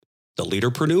The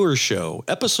Leaderpreneur Show,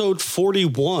 episode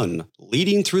 41,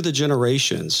 Leading Through the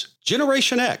Generations,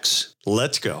 Generation X.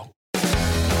 Let's go.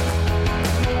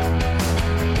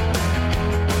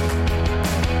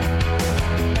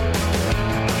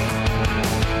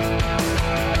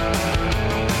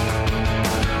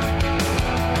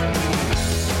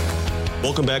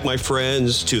 Welcome back, my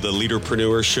friends, to the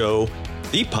Leaderpreneur Show,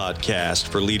 the podcast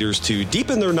for leaders to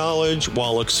deepen their knowledge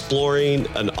while exploring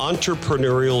an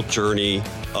entrepreneurial journey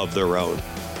of their own.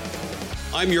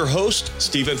 I'm your host,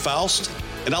 Stephen Faust,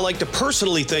 and I'd like to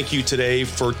personally thank you today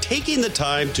for taking the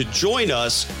time to join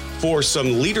us for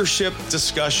some leadership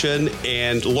discussion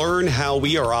and learn how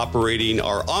we are operating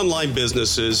our online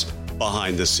businesses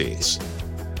behind the scenes.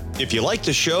 If you like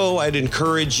the show, I'd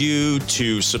encourage you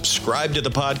to subscribe to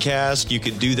the podcast. You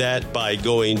can do that by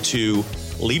going to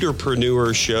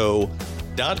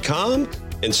leaderpreneurshow.com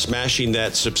and smashing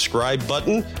that subscribe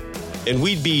button. And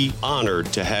we'd be honored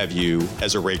to have you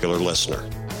as a regular listener.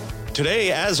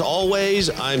 Today, as always,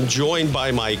 I'm joined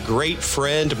by my great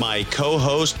friend, my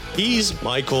co-host. He's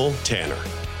Michael Tanner.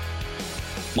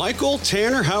 Michael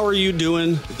Tanner, how are you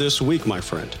doing this week, my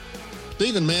friend?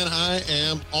 Stephen, man, I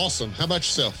am awesome. How about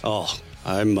yourself? Oh,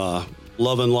 I'm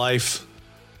loving life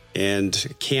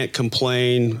and can't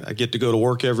complain. I get to go to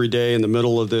work every day in the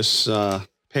middle of this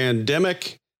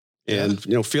pandemic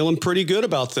and, feeling pretty good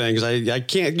about things. I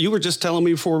can't, you were just telling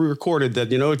me before we recorded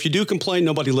that, if you do complain,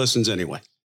 nobody listens anyway.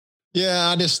 Yeah,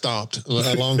 I just stopped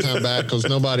a long time back because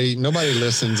nobody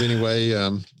listens anyway.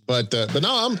 But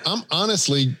no, I'm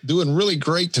honestly doing really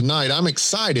great tonight. I'm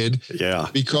excited. Yeah,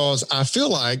 because I feel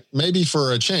like maybe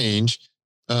for a change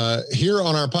here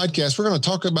on our podcast, we're going to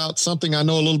talk about something I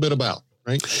know a little bit about,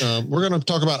 right? We're going to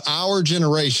talk about our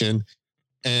generation.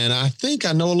 And I think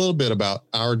I know a little bit about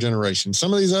our generation.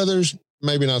 Some of these others,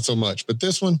 maybe not so much, but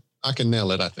this one, I can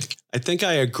nail it, I think. I think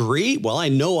I agree. Well, I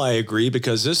know I agree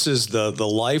because this is the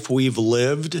life we've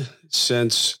lived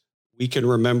since we can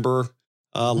remember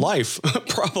life,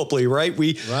 probably, right?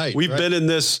 We've been in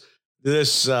this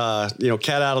cat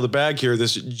out of the bag here,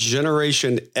 this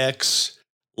Generation X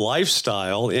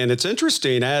lifestyle. And it's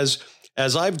interesting as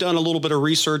I've done a little bit of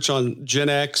research on Gen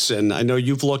X, and I know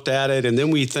you've looked at it, and then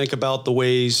we think about the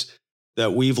ways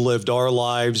that we've lived our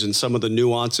lives and some of the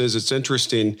nuances. It's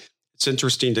interesting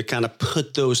to kind of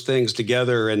put those things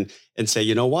together and say,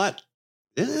 you know what?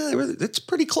 Yeah, it's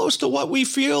pretty close to what we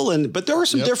feel. But there are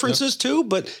some differences too,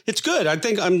 but it's good. I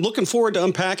think I'm looking forward to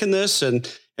unpacking this and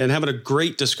having a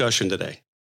great discussion today.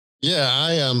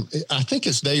 Yeah, I think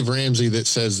it's Dave Ramsey that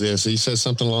says this. He says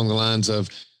something along the lines of,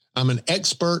 I'm an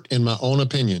expert in my own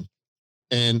opinion.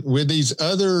 And with these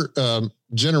other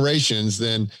generations,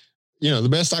 then the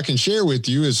best I can share with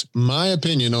you is my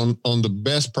opinion on the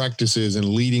best practices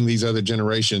in leading these other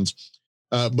generations.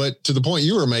 But to the point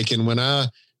you were making, when I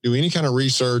do any kind of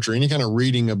research or any kind of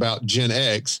reading about Gen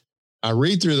X, I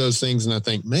read through those things and I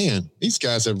think, man, these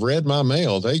guys have read my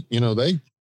mail. They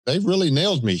really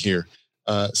nailed me here.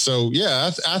 So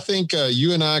yeah, I think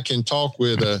you and I can talk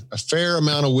with a fair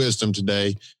amount of wisdom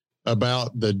today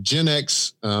about the Gen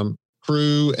X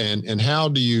crew and how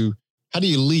do you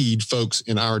lead folks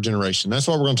in our generation? That's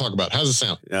what we're going to talk about. How's it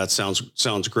sound? Yeah, it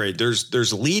sounds great.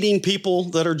 There's leading people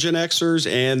that are Gen Xers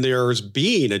and there's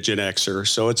being a Gen Xer.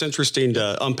 So it's interesting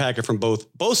to unpack it from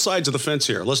both sides of the fence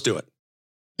here. Let's do it.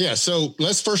 Yeah. So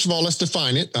let's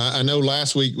define it. I know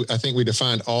last week, I think we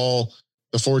defined all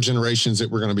the four generations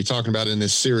that we're going to be talking about in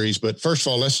this series. But first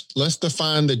of all, let's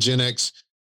define the Gen X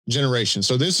generation.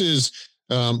 So this is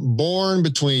born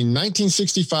between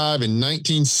 1965 and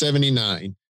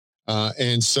 1979.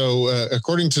 And so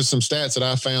according to some stats that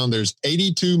I found, there's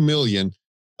 82 million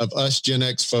of us Gen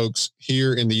X folks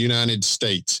here in the United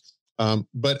States.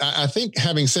 But I think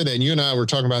having said that, and you and I were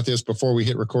talking about this before we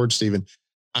hit record, Stephen,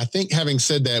 I think having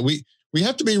said that, we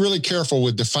have to be really careful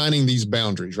with defining these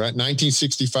boundaries, right?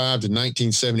 1965 to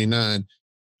 1979,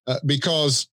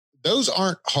 because those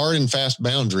aren't hard and fast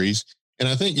boundaries. And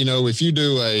I think, if you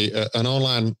do an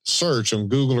online search on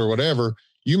Google or whatever,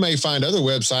 you may find other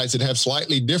websites that have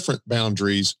slightly different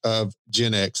boundaries of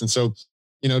Gen X. And so,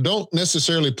 don't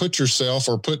necessarily put yourself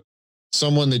or put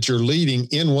someone that you're leading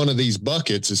in one of these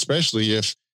buckets, especially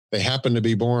if they happen to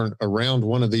be born around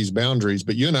one of these boundaries.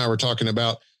 But you and I were talking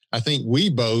about, I think we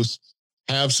both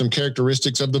have some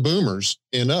characteristics of the boomers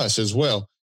in us as well.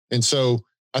 And so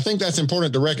I think that's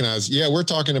important to recognize. Yeah, we're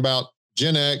talking about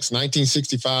Gen X,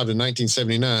 1965 to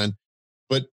 1979,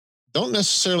 but don't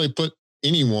necessarily put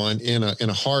anyone in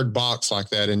a hard box like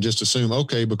that and just assume,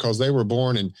 okay, because they were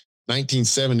born in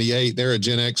 1978, they're a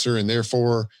Gen Xer and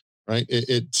therefore, right?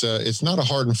 It's not a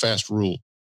hard and fast rule.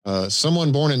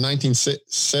 Someone born in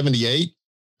 1978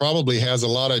 probably has a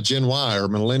lot of Gen Y or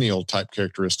millennial type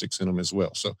characteristics in them as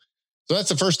well. So that's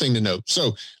the first thing to note.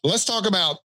 So let's talk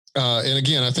about, and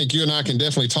again, I think you and I can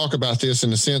definitely talk about this in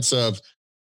the sense of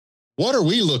what are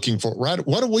we looking for, right?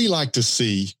 What do we like to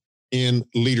see in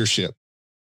leadership?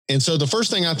 And so the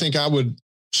first thing I think I would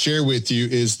share with you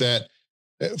is that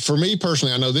for me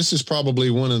personally, I know this is probably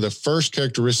one of the first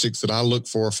characteristics that I look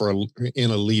for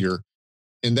in a leader.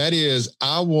 And that is,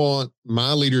 I want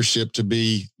my leadership to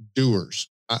be doers.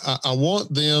 I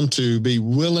want them to be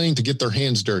willing to get their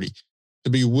hands dirty, to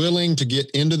be willing to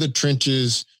get into the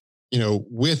trenches,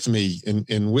 with me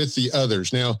and with the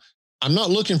others. Now, I'm not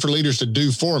looking for leaders to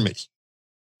do for me.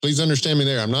 Please understand me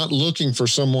there. I'm not looking for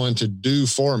someone to do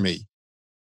for me,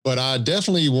 but I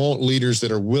definitely want leaders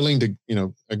that are willing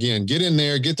to, again, get in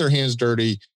there, get their hands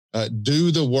dirty,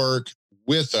 do the work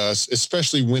with us,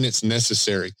 especially when it's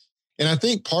necessary. And I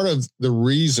think part of the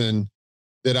reason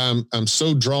that I'm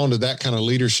so drawn to that kind of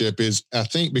leadership is, I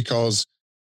think, because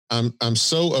I'm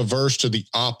so averse to the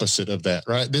opposite of that,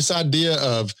 right? This idea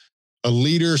of a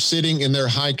leader sitting in their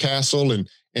high castle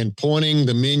and pointing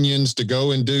the minions to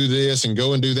go and do this and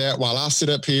go and do that, while I sit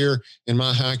up here in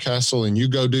my high castle and you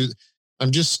go do.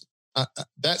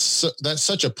 That's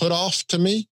such a put off to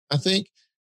me. I think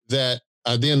that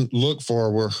I then look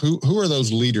for who are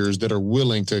those leaders that are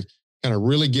willing to kind of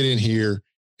really get in here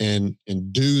and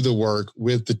do the work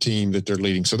with the team that they're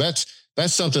leading. So that's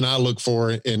something I look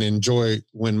for and enjoy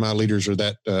when my leaders are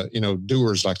that,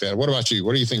 doers like that. What about you?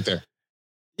 What do you think there?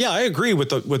 Yeah, I agree with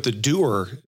the doer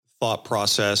thought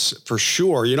process for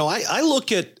sure. I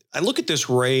look at this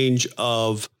range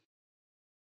of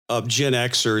Gen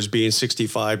Xers being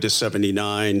 65 to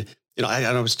 79.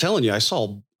 I was telling you, I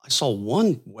saw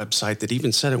one website that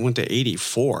even said it went to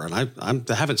 84, and I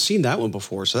haven't seen that one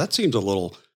before. So that seems a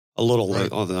little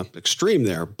right on the extreme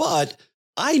there. But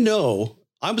I know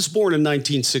I was born in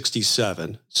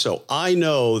 1967, so I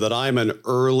know that I'm an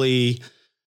early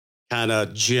kind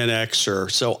of Gen Xer.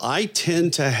 So I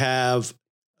tend to have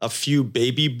a few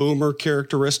baby boomer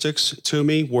characteristics to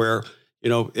me where,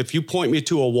 if you point me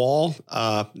to a wall,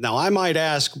 now I might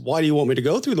ask, why do you want me to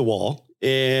go through the wall?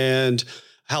 And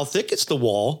how thick is the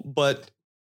wall? But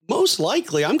most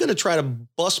likely I'm going to try to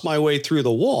bust my way through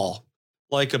the wall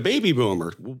like a baby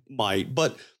boomer might.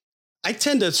 But I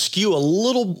tend to skew a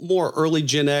little more early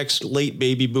Gen X, late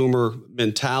baby boomer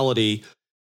mentality.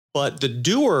 But the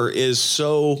doer is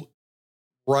so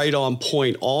right on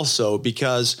point also,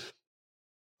 because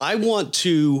I want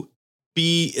to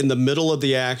be in the middle of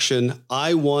the action.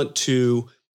 I want to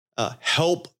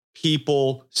help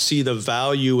people see the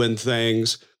value in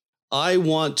things. I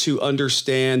want to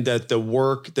understand that the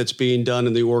work that's being done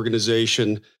in the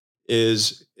organization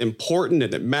is important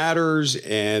and it matters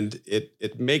and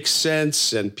it makes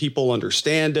sense and people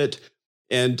understand it.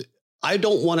 And I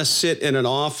don't want to sit in an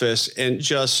office and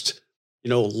just,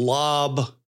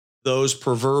 lob those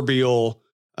proverbial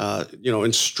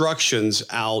instructions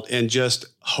out and just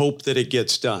hope that it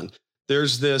gets done.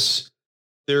 There's this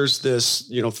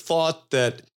thought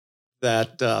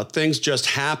that things just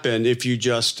happen if you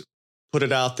just put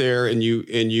it out there and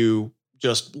you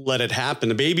just let it happen.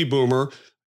 The baby boomer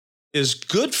is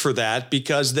good for that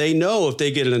because they know if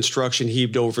they get an instruction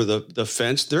heaved over the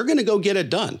fence, they're going to go get it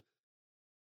done.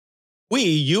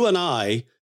 You and I,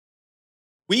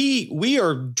 we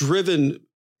are driven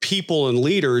people and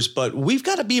leaders, but we've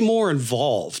got to be more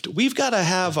involved. We've got to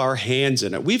have our hands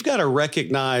in it. We've got to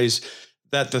recognize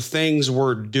that the things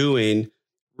we're doing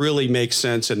really make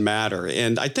sense and matter.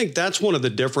 And I think that's one of the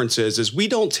differences is we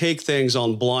don't take things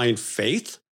on blind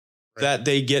faith that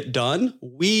they get done.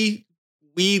 We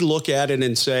look at it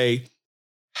and say,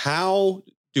 how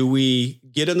do we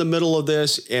get in the middle of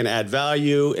this and add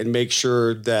value and make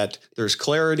sure that there's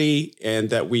clarity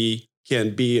and that we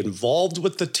can be involved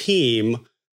with the team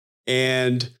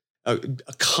and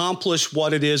accomplish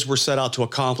what it is we're set out to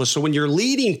accomplish. So when you're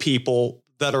leading people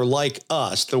that are like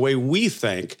us, the way we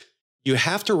think, you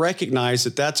have to recognize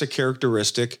that that's a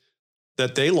characteristic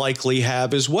that they likely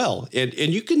have as well. And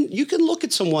you can look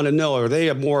at someone and know, are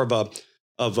they more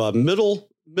of a middle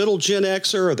Gen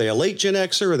Xer? Are they a late Gen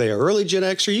Xer? Are they an early Gen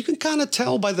Xer? You can kind of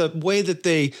tell by the way that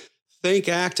they think,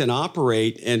 act, and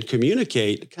operate and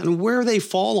communicate kind of where they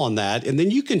fall on that. And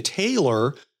then you can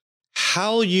tailor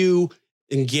how you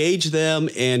engage them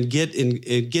and get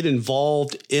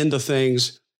involved in the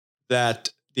things that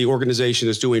the organization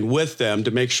is doing with them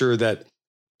to make sure that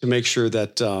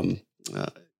the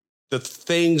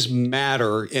things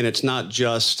matter. And it's not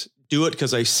just do it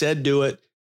because I said do it.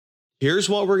 Here's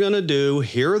what we're going to do.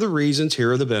 Here are the reasons.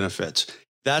 Here are the benefits.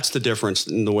 That's the difference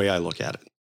in the way I look at it.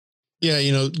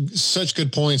 Yeah, such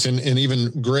good points and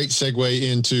even great segue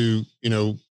into,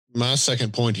 my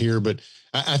second point here. But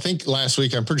I think last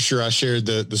week, I'm pretty sure I shared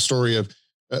the story of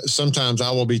sometimes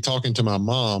I will be talking to my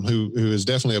mom, who is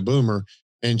definitely a boomer,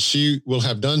 and she will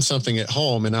have done something at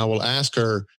home. And I will ask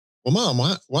her, well,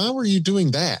 Mom, why were you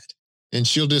doing that? And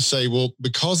she'll just say, well,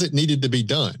 because it needed to be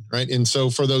done. Right. And so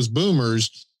for those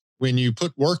boomers, when you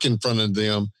put work in front of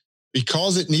them,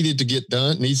 because it needs to get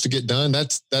done,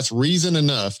 that's reason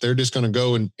enough. They're just going to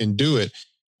go and do it.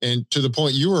 And to the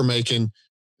point you were making,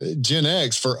 Gen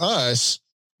X, for us,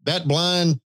 that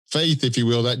blind faith, if you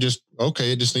will, that just,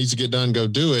 okay, it just needs to get done, go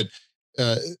do it.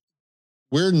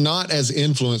 We're not as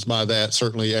influenced by that,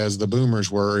 certainly, as the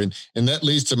boomers were. And that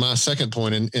leads to my second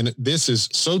point. And this is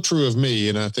so true of me,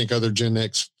 and I think other Gen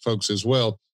X folks as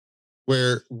well,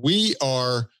 where we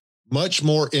are much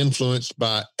more influenced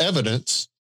by evidence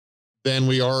than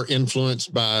we are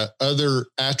influenced by other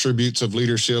attributes of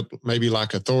leadership, maybe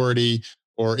like authority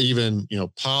or even,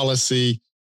 policy.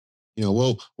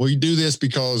 Well, we do this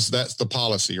because that's the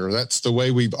policy, or that's the way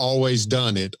we've always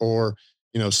done it, or,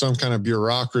 some kind of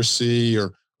bureaucracy,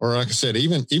 or like I said,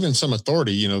 even some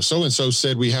authority, so-and-so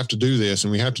said we have to do this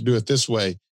and we have to do it this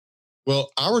way.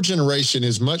 Well, our generation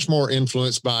is much more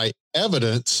influenced by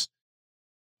evidence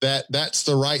that that's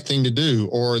the right thing to do,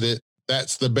 or that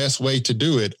that's the best way to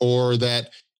do it, or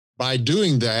that by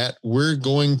doing that, we're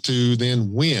going to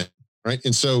then win, right?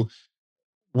 And so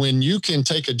when you can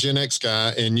take a Gen X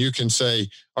guy and you can say,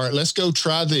 all right, let's go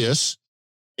try this,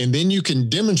 and then you can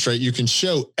demonstrate, you can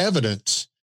show evidence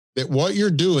that what you're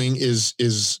doing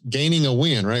is gaining a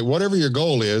win, right? Whatever your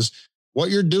goal is, what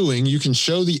you're doing, you can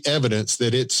show the evidence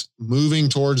that it's moving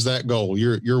towards that goal.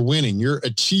 You're winning, you're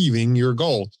achieving your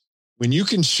goal. When you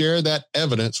can share that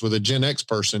evidence with a Gen X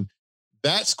person,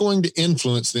 that's going to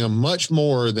influence them much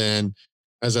more than,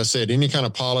 as I said, any kind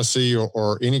of policy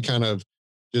or any kind of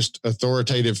just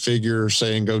authoritative figure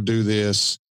saying, go do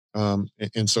this, and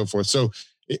so forth. So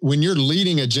when you're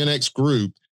leading a Gen X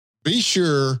group, be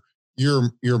sure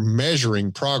you're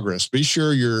measuring progress. Be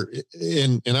sure you're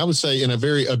and I would say in a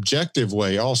very objective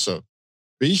way also.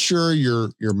 Be sure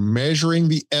you're measuring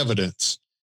the evidence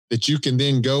that you can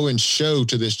then go and show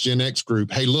to this Gen X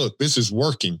group, hey, look, this is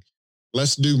working.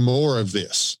 Let's do more of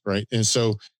this, right? And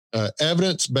so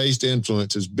evidence-based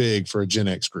influence is big for a Gen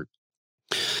X group.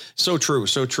 So true,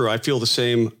 so true. I feel the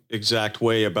same exact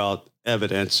way about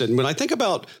evidence. And when I think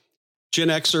about Gen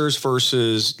Xers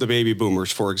versus the baby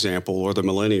boomers, for example, or the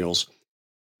millennials,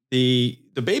 the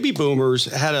baby boomers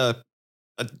had a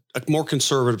more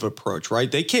conservative approach,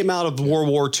 right? They came out of World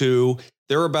War II.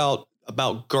 They're about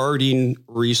guarding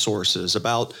resources,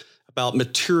 about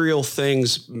material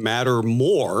things matter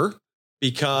more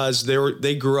because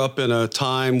they grew up in a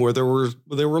time where there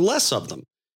were less of them.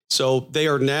 So they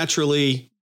are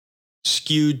naturally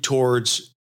skewed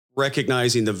towards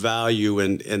recognizing the value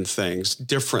in things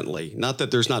differently. Not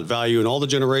that there's not value in all the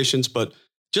generations, but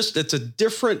just it's a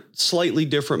slightly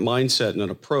different mindset and an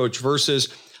approach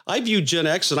versus I view Gen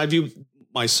X, and I view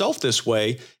myself this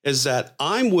way, is that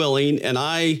I'm willing, and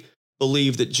I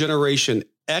believe that Generation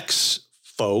X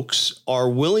folks are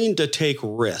willing to take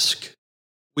risk.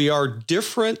 We are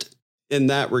different in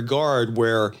that regard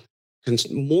where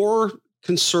more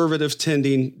conservative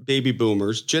tending baby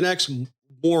boomers, Gen X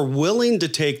more willing to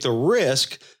take the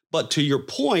risk. But to your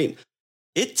point,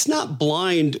 it's not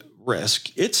blind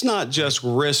risk. It's not just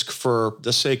risk for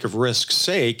the sake of risk's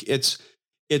sake. It's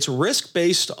risk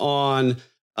based on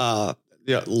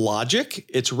logic.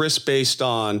 It's risk based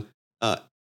on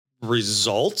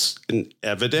results and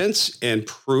evidence and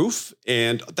proof.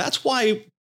 And that's why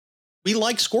we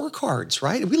like scorecards,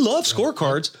 right? We love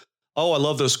scorecards. Oh, I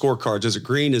love those scorecards. Is it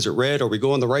green? Is it red? Are we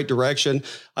going the right direction?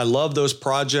 I love those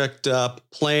project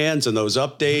plans and those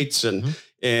updates.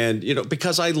 And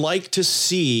because I like to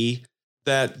see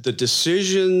that the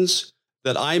decisions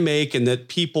that I make and that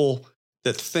people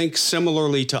that think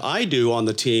similarly to I do on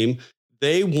the team,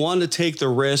 they want to take the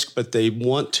risk, but they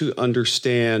want to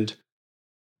understand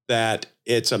that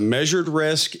it's a measured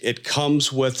risk. It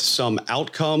comes with some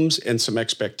outcomes and some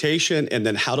expectation. And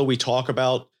then how do we talk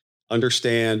about,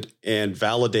 understand, and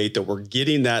validate that we're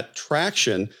getting that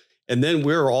traction? And then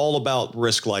we're all about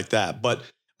risk like that. But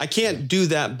I can't do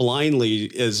that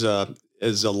blindly as a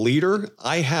leader.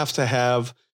 I have to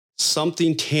have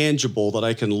something tangible that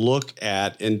I can look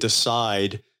at and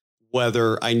decide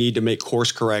whether I need to make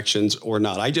course corrections or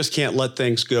not. I just can't let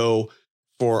things go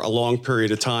for a long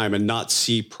period of time and not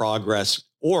see progress,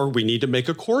 or we need to make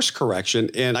a course correction.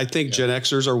 And I think Gen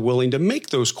Xers are willing to make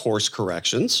those course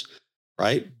corrections,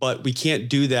 right? But we can't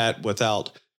do that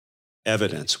without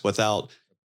evidence, without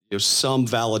some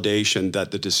validation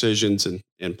that the decisions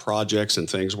and projects and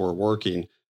things we're working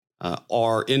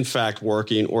are in fact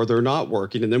working, or they're not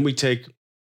working. And then we take,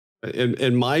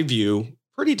 in my view,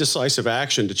 pretty decisive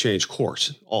action to change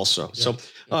course also. Yeah.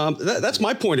 So that's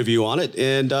my point of view on it.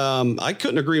 And I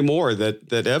couldn't agree more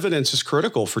that evidence is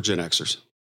critical for Gen Xers.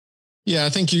 Yeah, I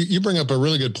think you bring up a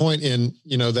really good point in,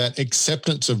 that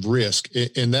acceptance of risk.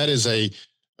 And that is a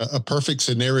perfect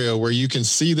scenario where you can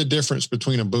see the difference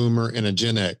between a boomer and a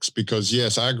Gen X, because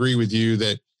yes, I agree with you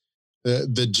that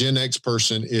the Gen X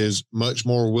person is much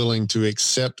more willing to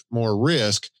accept more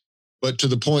risk, but to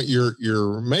the point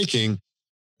you're making,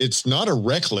 it's not a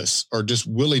reckless or just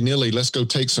willy-nilly, let's go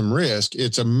take some risk.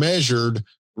 It's a measured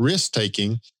risk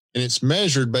taking, and it's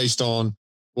measured based on,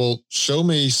 well, show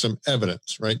me some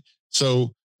evidence, right?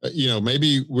 So,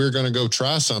 maybe we're going to go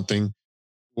try something.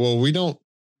 Well,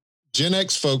 Gen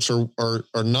X folks are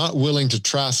not willing to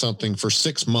try something for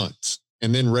 6 months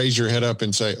and then raise your head up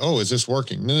and say, oh, is this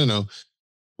working? No.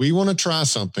 We want to try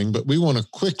something, but we want to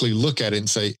quickly look at it and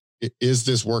say, is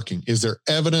this working? Is there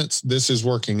evidence this is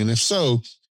working? And if so,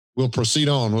 we'll proceed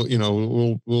on.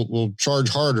 We'll charge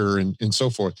harder and so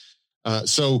forth.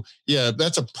 So yeah,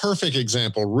 that's a perfect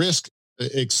example. Risk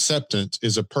acceptance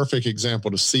is a perfect example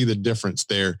to see the difference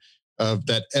there of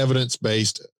that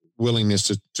evidence-based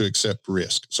willingness to accept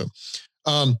risk. So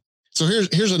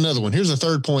here's another one. Here's a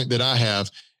third point that I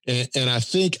have. And I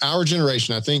think our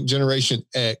generation, Generation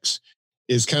X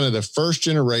is kind of the first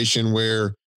generation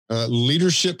where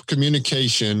leadership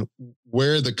communication,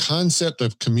 where the concept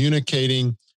of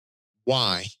communicating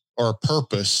why or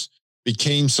purpose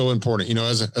became so important.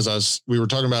 As we were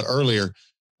talking about earlier,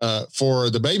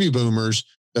 for the baby boomers,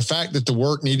 the fact that the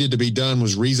work needed to be done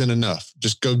was reason enough.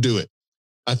 Just go do it.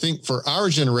 I think for our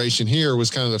generation here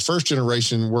was kind of the first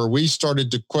generation where we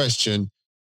started to question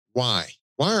why.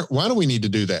 Why do we need to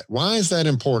do that? Why is that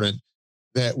important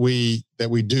that we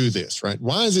do this, right?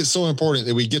 Why is it so important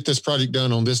that we get this project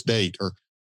done on this date? Or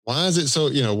why is it so,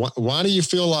 why do you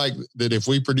feel like that if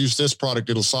we produce this product,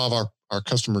 it'll solve our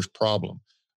customer's problem?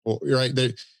 Well, right.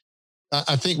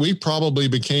 I think we probably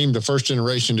became the first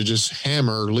generation to just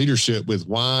hammer leadership with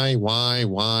why.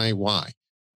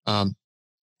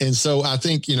 And so I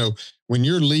think, when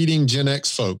you're leading Gen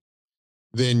X folk,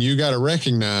 then you got to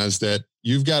recognize that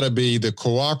you've got to be the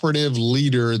cooperative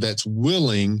leader that's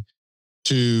willing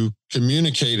to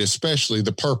communicate, especially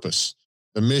the purpose,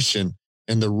 the mission,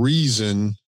 and the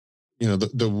reason,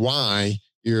 the why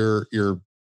you're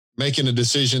making a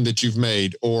decision that you've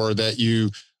made, or that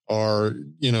you are,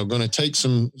 going to take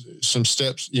some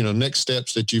steps, next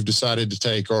steps that you've decided to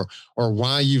take, or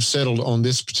why you've settled on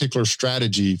this particular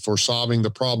strategy for solving the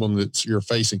problem that you're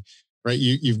facing, right?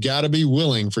 You've got to be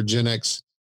willing for Gen X,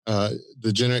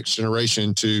 the Gen X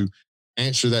generation, to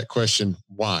answer that question,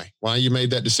 why you made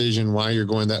that decision, why you're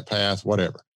going that path,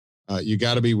 whatever. You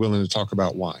got to be willing to talk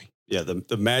about why. Yeah.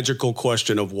 The magical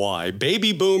question of why.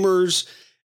 Baby boomers,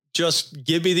 just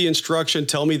give me the instruction,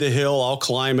 tell me the hill, I'll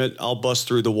climb it, I'll bust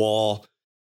through the wall.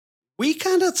 We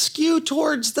kind of skew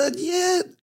towards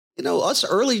us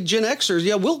early Gen Xers.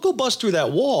 Yeah, we'll go bust through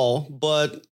that wall,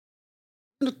 but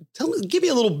give me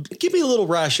a little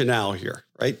rationale here,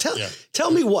 right?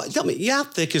 Tell me how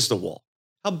thick is the wall?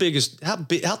 How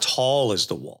tall is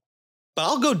the wall? But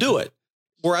I'll go do it.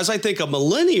 Whereas I think a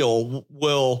millennial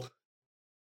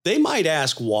they might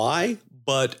ask why,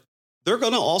 but they're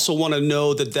going to also want to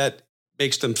know that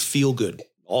makes them feel good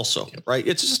also, right?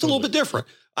 It's just a little bit different.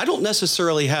 I don't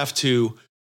necessarily have to,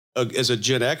 as a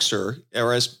Gen Xer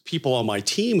or as people on my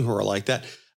team who are like that,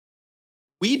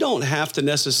 we don't have to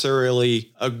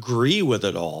necessarily agree with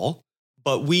it all,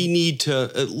 but we need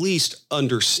to at least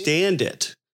understand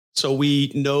it. So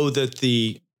we know that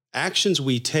the actions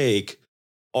we take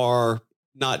are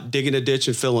not digging a ditch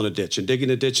and filling a ditch and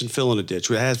digging a ditch and filling a ditch.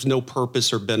 It has no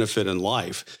purpose or benefit in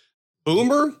life.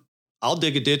 Boomer, I'll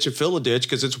dig a ditch and fill a ditch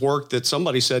because it's work that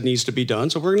somebody said needs to be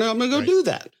done. So I'm going to go do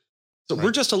that. So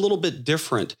we're just a little bit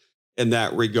different in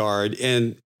that regard.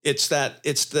 And it's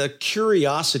the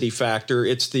curiosity factor.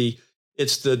 It's the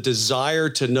desire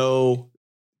to know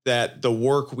that the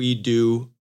work we do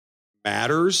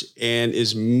matters and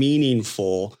is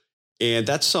meaningful. And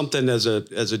that's something as a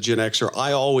Gen Xer,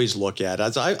 I always look at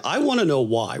as I want to know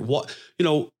why.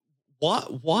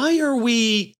 Why are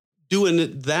we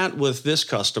doing that with this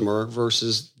customer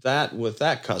versus that with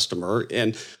that customer?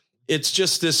 And it's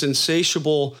just this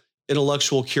insatiable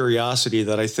intellectual curiosity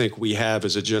that I think we have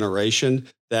as a generation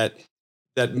that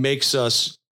makes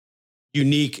us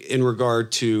unique in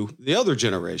regard to the other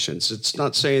generations. It's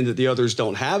not saying that the others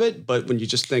don't have it, but when you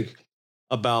just think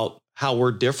about how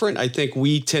we're different. I think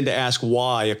we tend to ask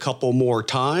why a couple more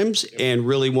times and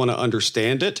really want to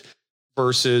understand it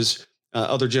versus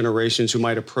other generations who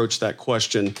might approach that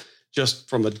question just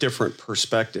from a different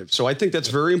perspective. So I think that's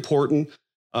very important.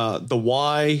 The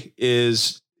why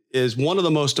is one of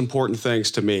the most important things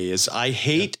to me. Is I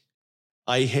hate,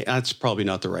 that's probably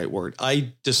not the right word.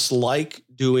 I dislike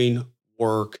doing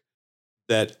work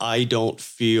that I don't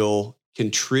feel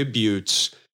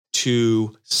contributes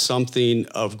to something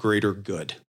of greater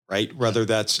good, right? Whether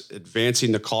that's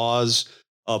advancing the cause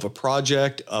of a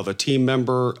project, of a team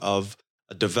member, of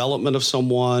a development of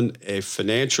someone, a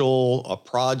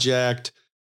project.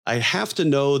 I have to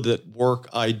know that work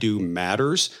I do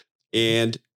matters.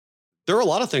 And there are a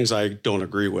lot of things I don't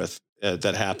agree with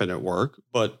that happen at work,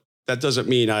 but that doesn't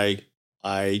mean I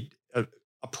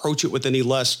approach it with any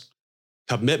less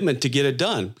commitment to get it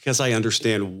done because I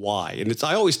understand why. And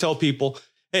I always tell people,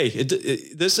 hey,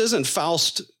 this isn't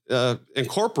Faust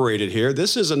Incorporated here.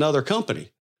 This is another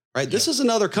company, right? Yeah. This is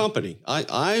another company.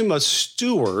 I'm a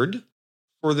steward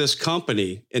for this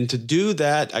company. And to do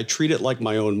that, I treat it like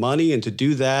my own money. And to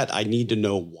do that, I need to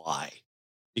know why,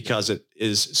 because it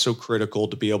is so critical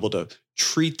to be able to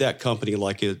treat that company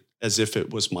like it as if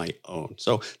it was my own.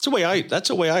 So that's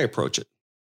the way I approach it.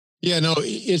 Yeah, no,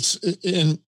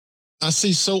 and I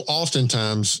see so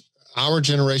oftentimes our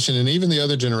generation and even the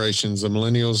other generations, the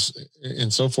millennials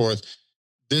and so forth,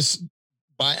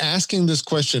 by asking this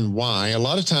question, why, a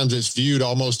lot of times it's viewed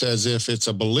almost as if it's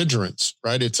a belligerence,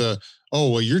 right? It's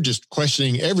you're just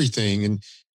questioning everything.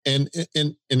 And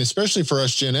especially for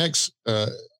us Gen X,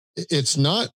 it's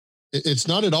not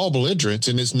at all belligerence,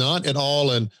 and it's not at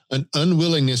all an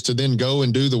unwillingness to then go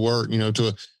and do the work,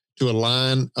 to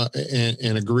align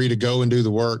and agree to go and do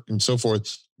the work and so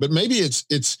forth. But maybe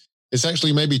it's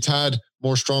actually maybe tied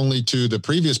more strongly to the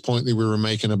previous point that we were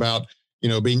making about,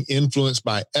 being influenced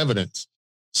by evidence.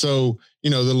 So, the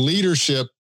leadership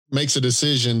makes a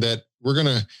decision that we're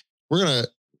going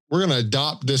to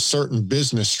adopt this certain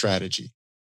business strategy.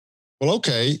 Well,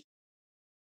 okay.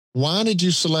 Why did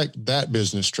you select that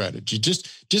business strategy?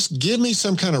 Just give me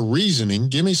some kind of reasoning,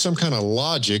 give me some kind of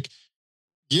logic,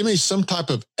 give me some type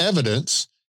of evidence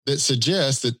that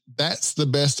suggests that that's the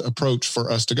best approach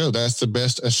for us to go. That's the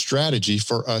best strategy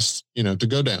for us, to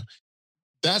go down.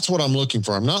 That's what I'm looking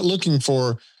for. I'm not looking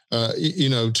for,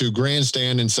 to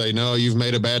grandstand and say, no, you've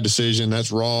made a bad decision.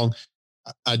 That's wrong.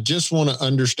 I just want to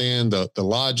understand the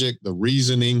logic, the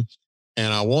reasoning,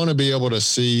 and I want to be able to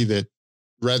see that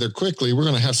rather quickly, we're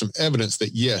going to have some evidence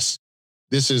that, yes,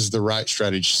 this is the right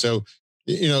strategy. So,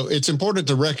 it's important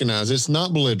to recognize it's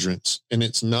not belligerence, and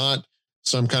it's not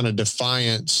some kind of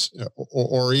defiance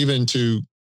or even to,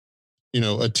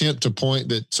 attempt to point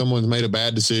that someone's made a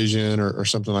bad decision or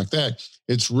something like that.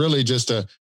 It's really just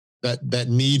that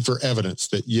need for evidence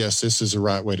that, yes, this is the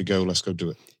right way to go. Let's go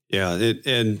do it. Yeah,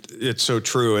 and it's so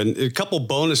true. And a couple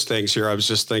bonus things here I was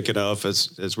just thinking of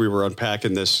as we were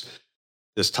unpacking this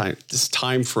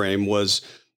time frame was,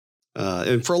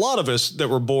 and for a lot of us that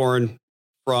were born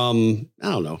from,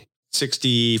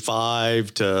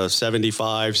 65 to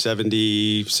 75,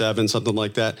 77, something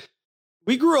like that.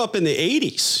 We grew up in the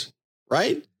 80s,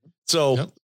 right? So yep.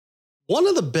 One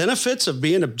of the benefits of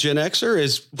being a Gen Xer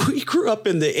is we grew up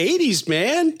in the 80s,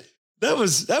 man. That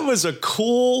was a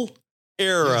cool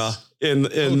era in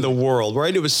the world,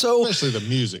 right? It was so, especially the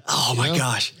music. Oh my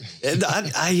gosh. And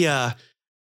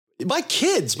my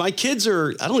kids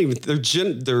are, they're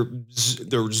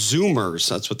Zoomers.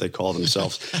 That's what they call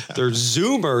themselves. They're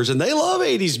Zoomers, and they love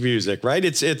 80s music, right?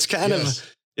 It's kind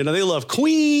of, they love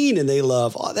Queen, and they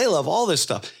love all this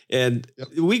stuff. And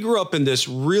we grew up in this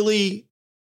really,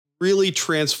 really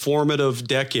transformative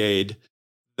decade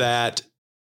that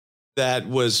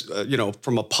was,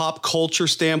 from a pop culture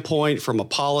standpoint, from a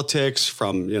politics,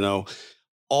 from,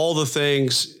 all the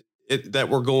things that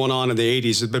were going on in the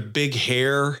 80s, the big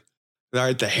hair,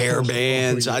 right? The hair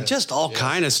bands, just all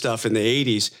kind of stuff in the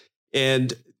 80s.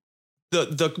 And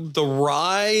the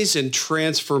rise and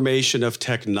transformation of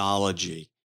technology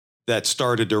that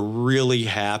started to really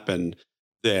happen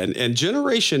then. And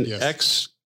Generation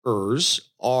Xers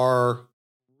are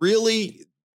really,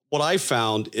 what I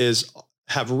found is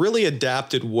have really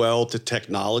adapted well to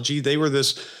technology. They were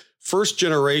this first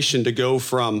generation to go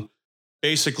from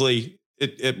basically,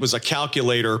 it was a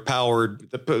calculator powered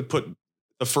that put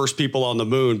the first people on the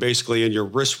moon, basically, and your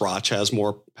wristwatch has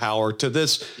more power, to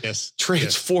this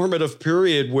transformative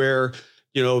period where,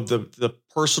 the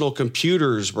personal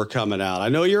computers were coming out. I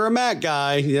know you're a Mac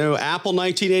guy, Apple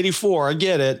 1984. I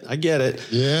get it.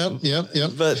 Yep.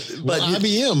 But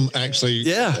IBM actually,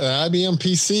 IBM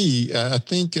PC, I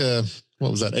think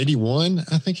what was that? 81,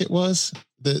 I think it was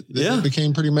that it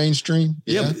became pretty mainstream.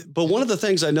 Yeah. But one of the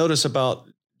things I notice about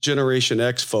Generation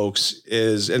X folks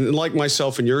is, and like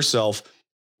myself and yourself,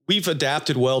 we've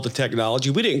adapted well to technology.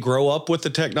 We didn't grow up with the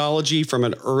technology from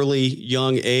an early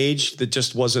young age that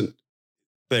just wasn't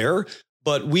there,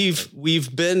 but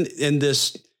we've been in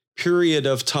this period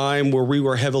of time where we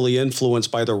were heavily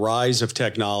influenced by the rise of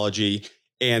technology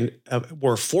and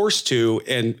were forced to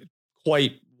and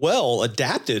quite well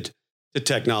adapted to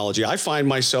technology. I find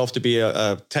myself to be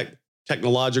a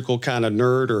technological kind of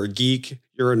nerd or a geek.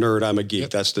 You're a nerd. I'm a geek. Yep.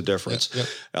 That's the difference.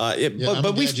 Yep.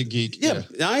 But we geek. Yeah,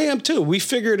 I am too. We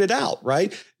figured it out,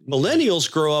 right?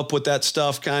 Millennials grow up with that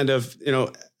stuff kind of,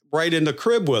 right in the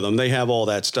crib with them. They have all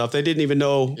that stuff. They didn't even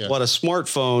know what a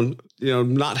smartphone,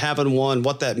 not having one,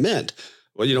 what that meant.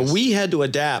 Well, we had to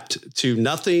adapt to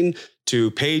nothing,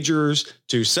 to pagers,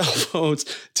 to cell phones,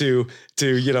 to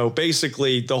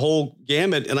basically the whole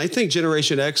gamut. And I think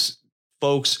Generation X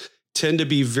folks tend to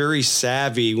be very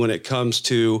savvy when it comes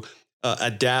to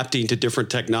adapting to different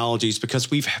technologies, because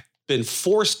we've been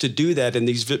forced to do that in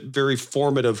these very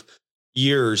formative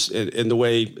years in the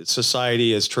way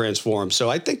society has transformed. So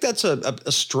I think that's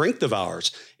a strength of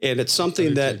ours. And it's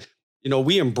something that,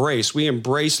 we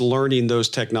embrace learning those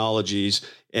technologies,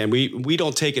 and we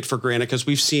don't take it for granted because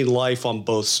we've seen life on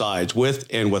both sides, with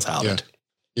and without it.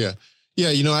 Yeah.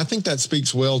 I think that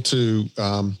speaks well to,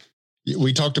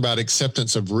 we talked about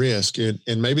acceptance of risk,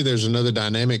 and maybe there's another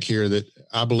dynamic here that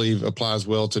I believe applies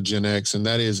well to Gen X, and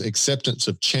that is acceptance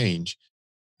of change.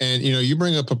 And, you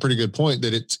bring up a pretty good point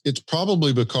that it's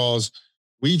probably because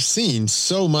we've seen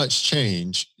so much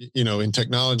change, in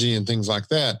technology and things like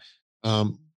that,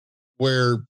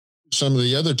 where some of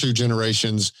the other two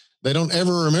generations, they don't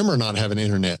ever remember not having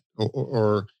internet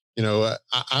or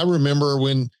I remember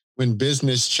when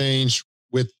business changed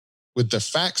with the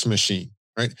fax machine,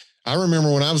 right? I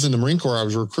remember when I was in the Marine Corps, I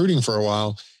was recruiting for a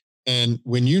while. And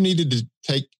when you needed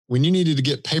to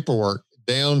get paperwork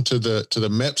down to the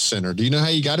MEPS center, do you know how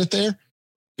you got it there?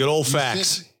 Good old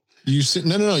fax. You sent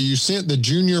the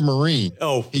junior Marine.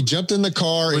 Oh, he jumped in the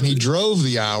car and he drove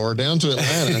the hour down to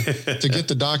Atlanta to get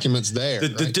the documents there.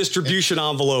 The distribution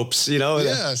envelopes,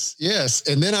 Yes.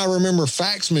 And then I remember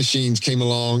fax machines came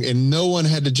along and no one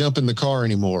had to jump in the car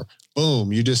anymore.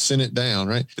 Boom, you just sent it down,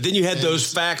 right? But then you had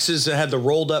those faxes that had the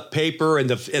rolled up paper and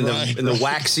the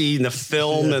waxy and the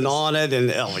film and on it, and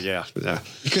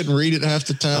you couldn't read it half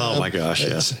the time. Oh my gosh,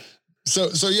 yes.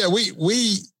 So yeah,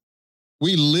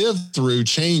 we lived through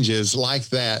changes like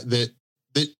that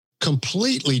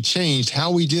completely changed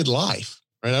how we did life,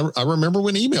 right? I remember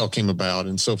when email came about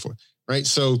and so forth, right?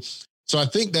 So I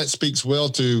think that speaks well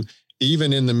to,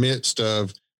 even in the midst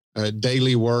of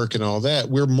daily work and all that,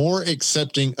 we're more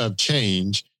accepting of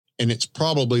change. And it's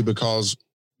probably because,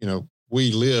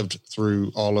 we lived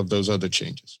through all of those other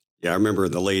changes. Yeah. I remember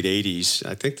in the late 80s,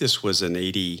 I think this was in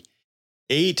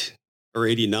 88 or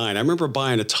 89. I remember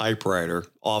buying a typewriter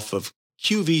off of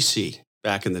QVC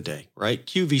back in the day, right?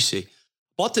 QVC.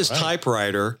 Bought this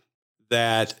typewriter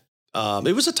that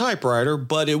it was a typewriter,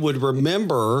 but it would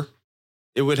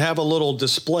have a little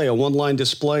display, a one-line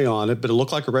display on it, but it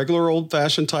looked like a regular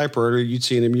old-fashioned typewriter you'd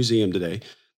see in a museum today.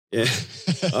 And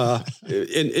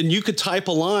you could type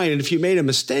a line, and if you made a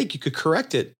mistake, you could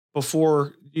correct it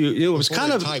before it was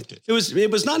kind of typed it.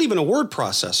 It was not even a word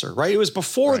processor, right? It was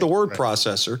before the word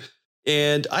processor.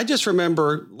 And I just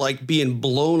remember being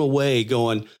blown away,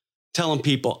 telling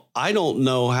people, I don't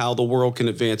know how the world can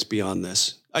advance beyond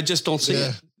this. I just don't see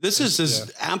it. This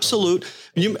is absolute.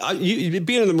 You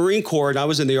being in the Marine Corps, and I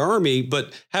was in the Army,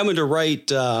 but having to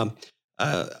write,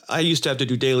 I used to have to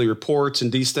do daily reports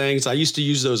and these things. I used to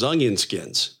use those onion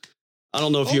skins. I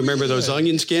don't know if you remember those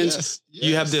onion skins.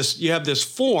 Yes. You have this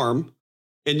form,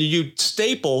 and you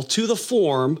staple to the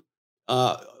form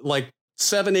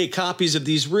 7-8 copies of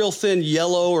these real thin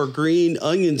yellow or green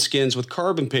onion skins with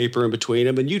carbon paper in between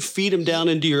them, and you'd feed them down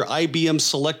into your IBM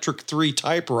Selectric 3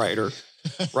 typewriter,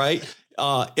 right?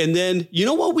 And then,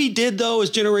 what we did though, as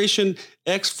Generation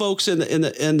X folks in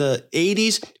the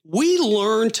 80s, we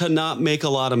learned to not make a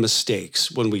lot of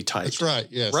mistakes when we typed. That's right.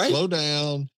 Yes. Right? Slow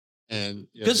down, and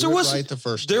because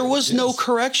there was no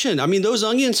correction. I mean, those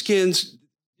onion skins,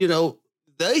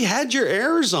 they had your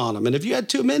errors on them, and if you had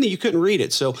too many, you couldn't read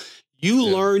it. So you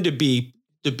learn to be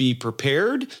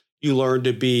prepared. You learn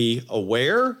to be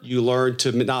aware. You learn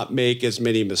to not make as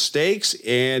many mistakes.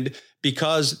 And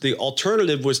because the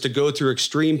alternative was to go through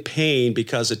extreme pain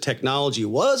because the technology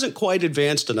wasn't quite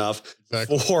advanced enough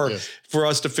for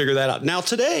us to figure that out. Now,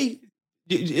 today,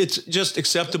 it's just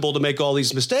acceptable to make all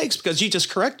these mistakes because you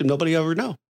just correct them. Nobody ever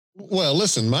know. Well,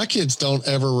 listen, my kids don't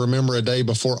ever remember a day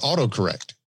before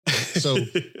autocorrect. So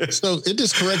it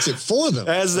just corrects it for them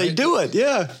as they do it.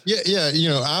 Yeah. Yeah. You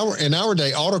know, in our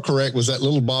day, autocorrect was that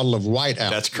little bottle of whiteout.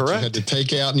 That's correct. You had to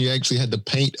take out and you actually had to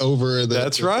paint over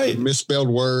the misspelled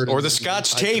word. Or the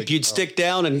Scotch tape you'd stick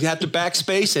down and have to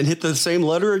backspace and hit the same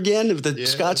letter again with the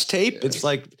Scotch tape. Yeah. It's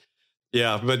like,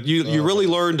 but you really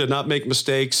learn to not make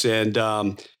mistakes. And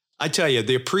I tell you,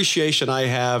 the appreciation I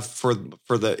have for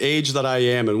the age that I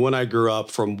am and when I grew up,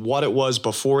 from what it was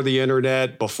before the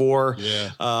internet, before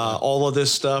all of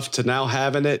this stuff, to now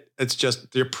having it, it's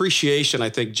just the appreciation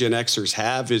I think Gen Xers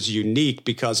have is unique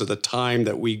because of the time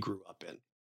that we grew up in.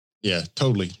 Yeah,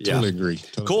 totally agree.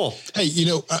 Totally. Cool. Hey, you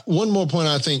know, one more point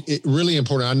I think really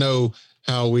important. I know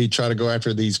how we try to go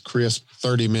after these crisp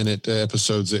 30-minute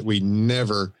episodes that we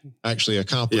never actually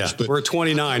accomplish. Yeah, but we're at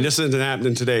 29. This isn't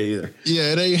happening today either.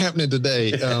 Yeah, it ain't happening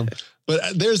today. But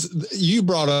you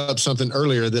brought up something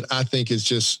earlier that I think is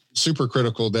just super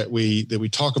critical that we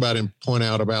talk about and point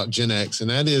out about Gen X.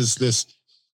 And that is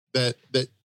that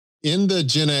in the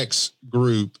Gen X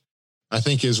group, I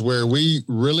think is where we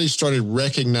really started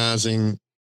recognizing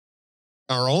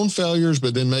our own failures,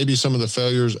 but then maybe some of the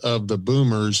failures of the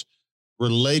boomers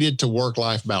related to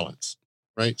work-life balance,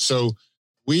 right? So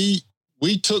we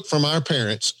took from our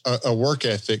parents a work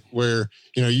ethic where,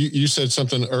 you know, you said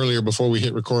something earlier before we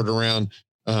hit record around,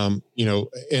 you know,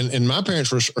 and my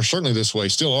parents are certainly this way,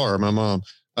 still are, my mom.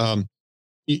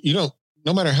 You don't,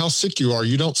 no matter how sick you are,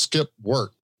 you don't skip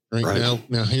work, right?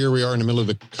 Now here we are in the middle of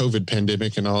the COVID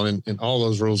pandemic and all, and all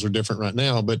those rules are different right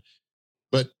now, but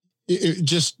it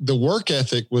just, the work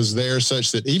ethic was there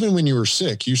such that even when you were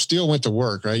sick, you still went to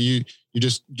work, right? You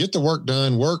just get the work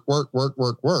done, work.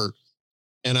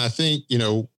 And I think, you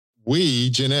know, we,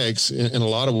 Gen X, in a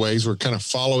lot of ways, were kind of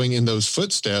following in those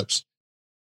footsteps.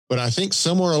 But I think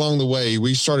somewhere along the way,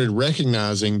 we started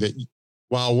recognizing that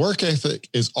while work ethic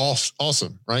is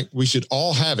awesome, right? We should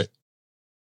all have it.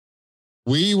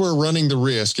 We were running the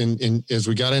risk, and as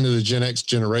we got into the Gen X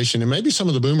generation, and maybe some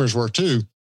of the boomers were too,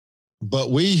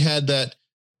 but we had that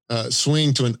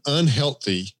swing to an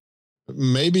unhealthy,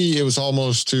 maybe it was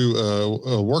almost to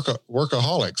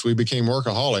workaholics. We became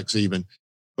workaholics even,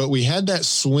 but we had that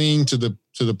swing to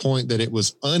the point that it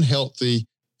was unhealthy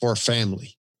for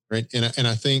family, right? And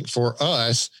I think for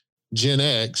us, Gen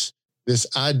X, this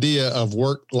idea of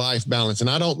work-life balance,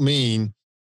 and I don't mean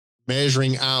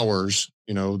measuring hours,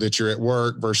 you know, that you're at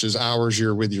work versus hours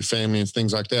you're with your family and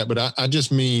things like that. But I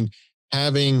just mean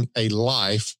having a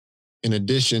life in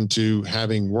addition to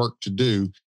having work to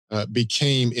do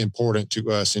became important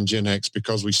to us in Gen X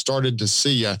because we started to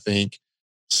see, I think,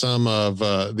 some of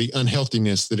the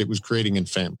unhealthiness that it was creating in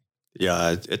family.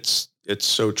 Yeah, it's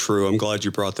so true. I'm glad you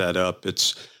brought that up.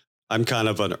 I'm kind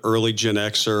of an early Gen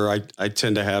Xer. I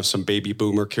tend to have some baby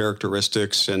boomer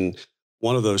characteristics. And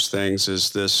one of those things is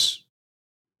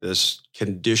this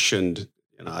conditioned,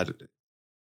 you know, I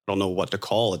don't know what to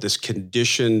call it, this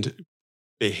conditioned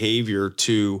behavior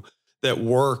to that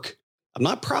work. I'm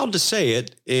not proud to say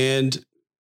it,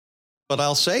 but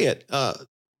I'll say it.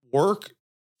 Work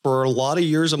for a lot of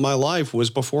years of my life was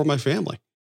before my family,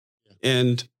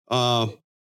 and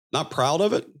not proud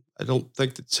of it. I don't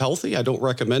think it's healthy. I don't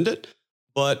recommend it.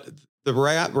 But the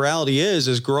reality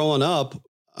is growing up,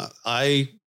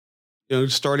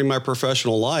 starting my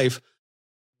professional life,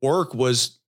 work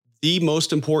was the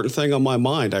most important thing on my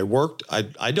mind. I worked.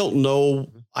 I don't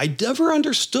know. I never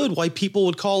understood why people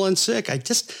would call in sick. I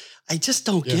just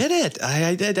don't get it.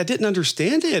 I didn't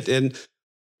understand it.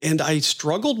 And I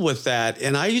struggled with that.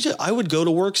 And I would go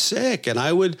to work sick, and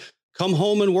I would come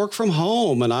home and work from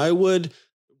home, and I would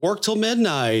work till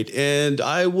midnight, and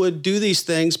I would do these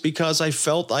things because I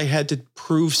felt I had to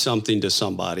prove something to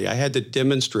somebody. I had to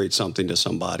demonstrate something to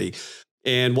somebody.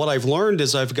 And what I've learned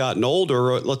as I've gotten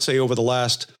older, let's say over the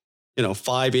last,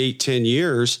 5, 8, 10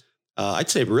 years,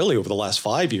 I'd say really over the last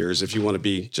 5 years, if you want to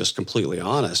be just completely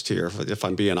honest here, if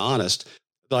I'm being honest,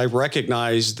 I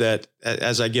recognize that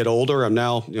as I get older, I'm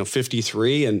now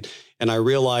 53, and I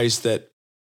realize that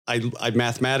I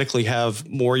mathematically have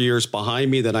more years behind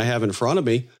me than I have in front of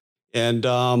me, and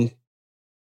the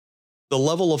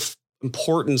level of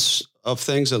importance of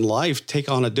things in life take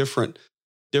on a different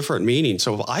meaning.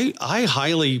 So I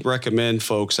highly recommend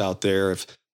folks out there,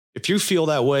 if you feel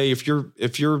that way, if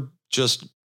you're just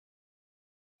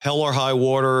hell or high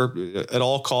water at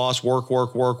all costs, work,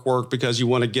 because you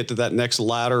want to get to that next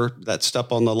ladder, that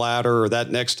step on the ladder, or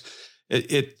that next,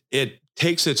 it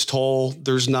takes its toll.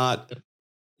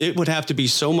 It would have to be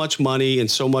so much money and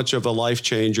so much of a life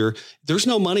changer. There's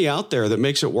no money out there that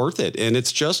makes it worth it. And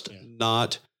it's just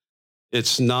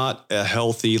it's not a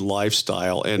healthy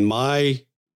lifestyle. And my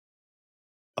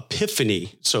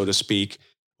epiphany, so to speak,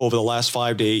 over the last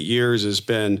 5 to 8 years has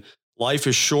been life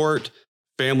is short,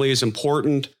 family is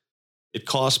important. It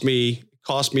cost me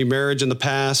marriage in the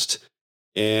past.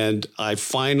 And I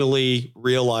finally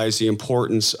realized the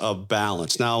importance of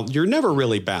balance. Now, you're never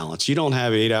really balanced. You don't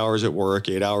have 8 hours at work,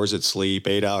 8 hours at sleep,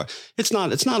 8 hours. It's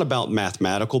not about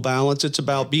mathematical balance. It's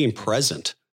about being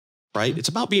present, right? It's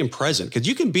about being present, because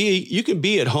you can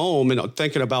be at home and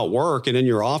thinking about work, and in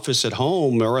your office at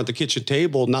home or at the kitchen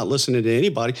table, not listening to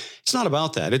anybody. It's not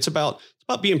about that. It's about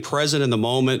being present in the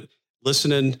moment,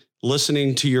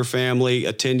 listening to your family,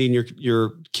 attending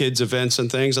your kids' events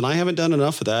and things. And I haven't done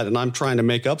enough of that, and I'm trying to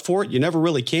make up for it. You never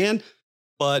really can,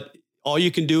 but all you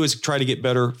can do is try to get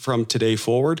better from today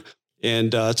forward.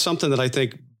 And it's something that I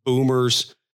think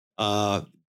boomers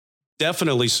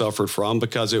definitely suffered from,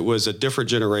 because it was a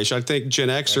different generation. I think Gen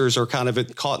Xers are kind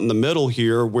of caught in the middle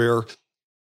here, where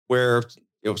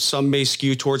some may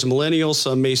skew towards millennials,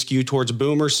 some may skew towards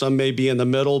boomers, some may be in the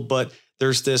middle, but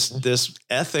there's this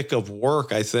ethic of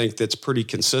work, I think, that's pretty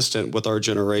consistent with our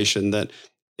generation, that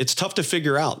it's tough to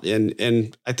figure out.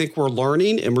 And I think we're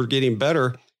learning and we're getting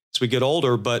better as we get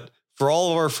older. But for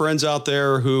all of our friends out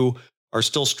there who are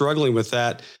still struggling with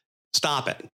that, stop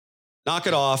it. Knock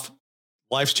it off.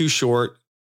 Life's too short.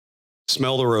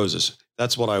 Smell the roses.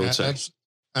 That's what I would say.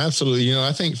 Absolutely.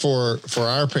 I think for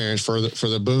our parents, for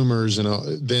the boomers,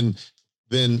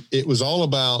 then it was all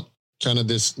about kind of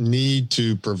this need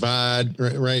to provide,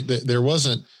 right? There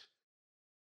wasn't,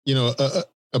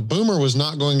 a boomer was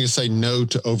not going to say no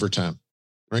to overtime,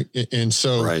 right? And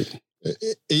so right.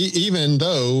 Even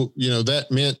though, that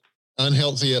meant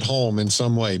unhealthy at home in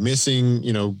some way, missing,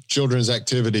 children's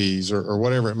activities or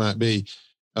whatever it might be.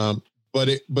 But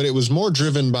it was more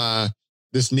driven by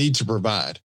this need to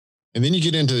provide. And then you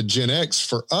get into Gen X.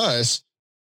 For us,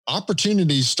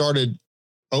 opportunities started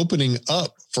opening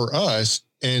up for us.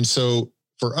 And so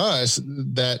for us,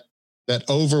 that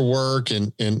overwork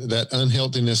and that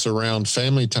unhealthiness around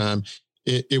family time,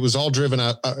 it was all driven,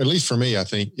 at least for me, I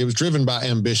think it was driven by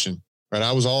ambition, right?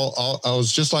 I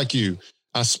was just like you,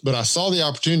 but I saw the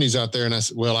opportunities out there and I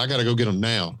said, well, I got to go get them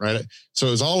now. Right. So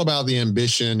it was all about the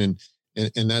ambition and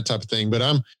that type of thing. But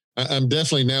I'm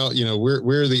definitely now, we're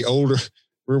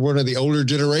one of the older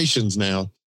generations now.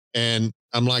 And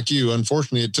I'm like you,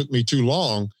 unfortunately, it took me too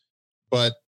long,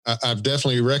 but I've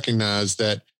definitely recognized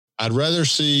that I'd rather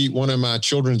see one of my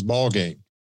children's ball game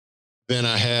than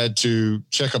I had to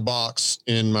check a box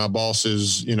in my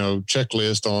boss's,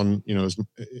 checklist on,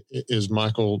 is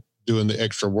Michael doing the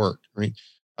extra work, right?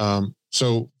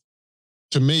 So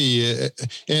to me,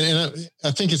 and I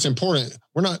think it's important.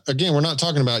 We're not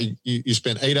talking about you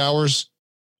spend 8 hours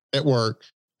at work,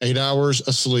 8 hours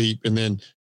asleep, and then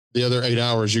the other 8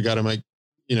 hours you got to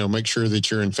make sure that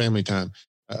you're in family time.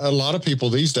 A lot of people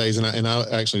these days, and I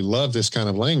actually love this kind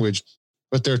of language,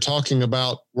 but they're talking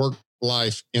about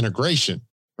work-life integration,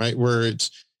 right? Where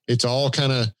it's all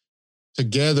kind of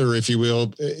together, if you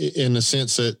will, in the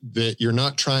sense that you're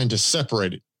not trying to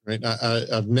separate it, right?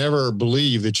 I've never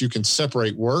believed that you can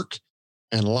separate work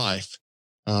and life,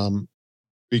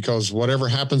 because whatever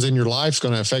happens in your life is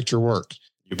going to affect your work,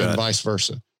 and vice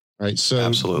versa, right? So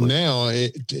absolutely. Now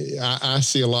I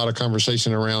see a lot of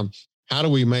conversation around how do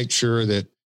we make sure that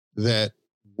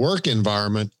work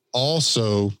environment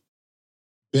also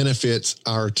benefits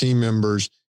our team members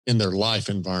in their life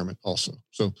environment also.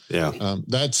 So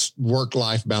that's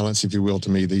work-life balance, if you will, to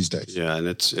me these days. Yeah. And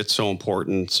it's so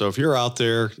important. So if you're out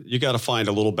there, you got to find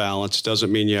a little balance.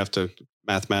 Doesn't mean you have to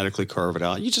mathematically carve it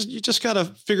out. You just got to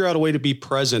figure out a way to be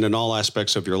present in all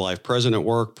aspects of your life, present at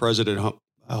work, present at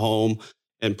home,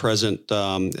 and present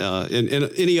in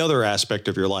any other aspect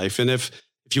of your life. And if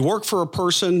you work for a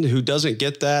person who doesn't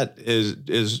get that,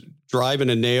 is driving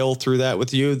a nail through that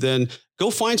with you, then go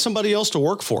find somebody else to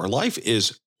work for. Life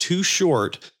is too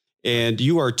short and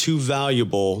you are too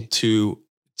valuable to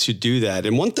do that.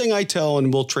 And one thing I tell,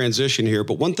 and we'll transition here,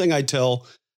 but one thing I tell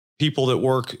people that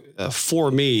work for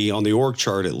me on the org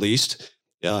chart, at least,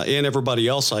 and everybody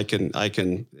else I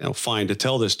can find to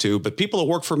tell this to, but people that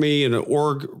work for me in an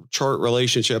org chart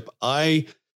relationship, I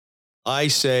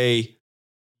say,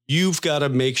 you've got to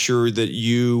make sure that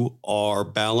you are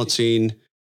balancing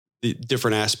the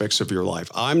different aspects of your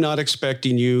life. I'm not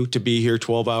expecting you to be here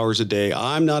 12 hours a day.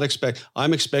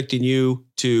 I'm expecting you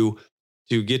to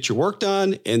get your work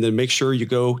done and then make sure you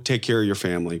go take care of your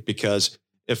family. Because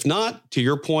if not, to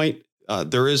your point,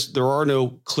 there are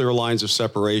no clear lines of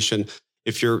separation.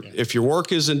 If your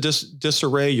work is in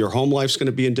disarray, your home life's going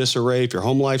to be in disarray. If your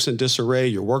home life's in disarray,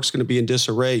 your work's going to be in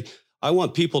disarray. I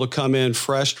want people to come in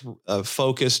fresh,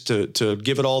 focused to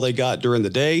give it all they got during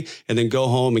the day and then go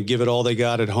home and give it all they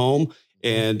got at home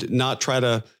and not try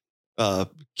to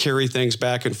carry things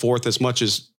back and forth as much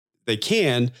as they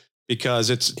can, because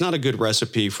it's not a good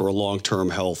recipe for a long-term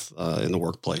health in the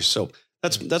workplace. So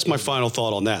that's my final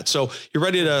thought on that. So you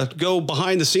ready to go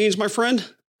behind the scenes, my friend?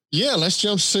 Yeah, let's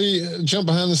jump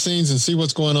behind the scenes and see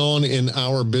what's going on in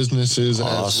our businesses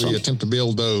as we attempt to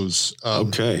build those.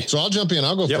 Okay. So I'll jump in.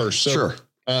 I'll go first. So, sure.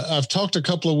 I've talked a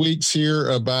couple of weeks here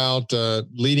about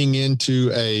leading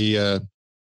into a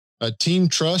team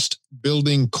trust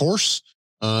building course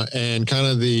and kind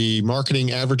of the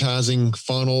marketing advertising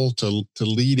funnel to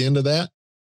lead into that.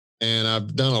 And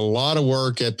I've done a lot of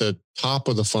work at the top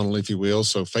of the funnel, if you will.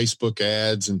 So Facebook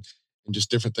ads and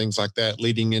just different things like that,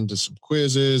 leading into some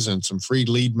quizzes and some free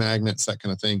lead magnets, that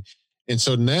kind of thing. And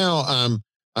so now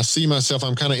I see myself,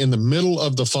 I'm kind of in the middle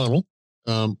of the funnel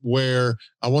where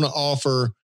I want to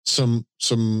offer some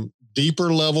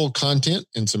deeper level content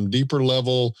and some deeper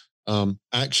level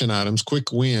action items,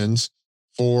 quick wins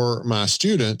for my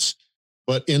students.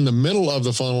 But in the middle of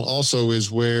the funnel also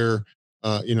is where,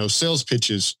 sales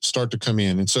pitches start to come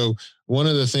in. And so one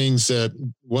of the things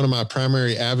one of my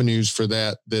primary avenues for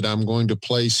that I'm going to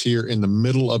place here in the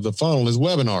middle of the funnel is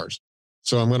webinars.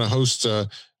 So I'm going to host a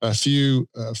few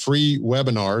free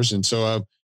webinars. And so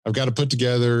I've got to put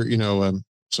together,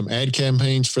 some ad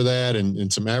campaigns for that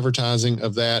and some advertising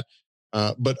of that.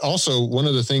 But also one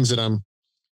of the things that I'm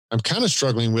kind of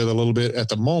struggling with a little bit at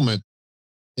the moment,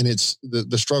 and it's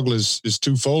the struggle is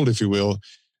twofold, if you will.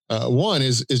 One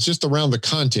is just around the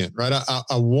content, right?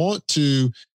 I want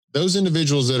those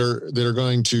individuals that are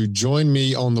going to join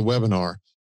me on the webinar,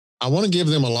 I want to give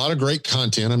them a lot of great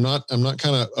content. I'm not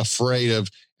kind of afraid of,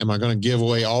 am I going to give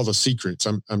away all the secrets?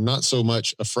 I'm not so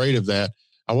much afraid of that.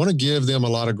 I want to give them a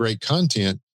lot of great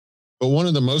content, but one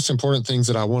of the most important things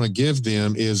that I want to give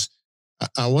them is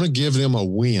I want to give them a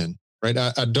win, right?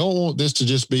 I don't want this to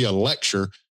just be a lecture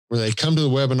where they come to the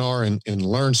webinar and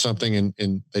learn something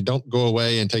and they don't go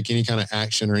away and take any kind of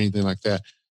action or anything like that.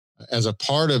 As a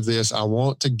part of this, I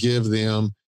want to give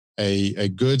them a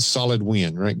good, solid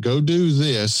win, right? Go do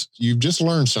this. You've just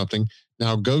learned something.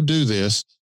 Now go do this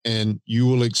and you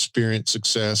will experience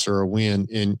success or a win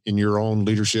in your own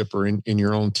leadership or in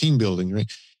your own team building,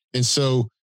 right? And so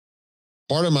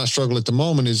part of my struggle at the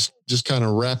moment is just kind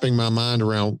of wrapping my mind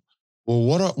around, well,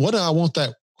 what do I want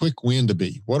that quick win to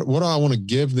be? What do I want to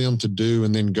give them to do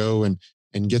and then go and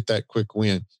get that quick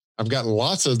win? I've got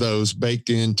lots of those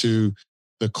baked into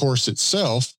the course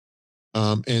itself.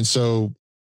 And so,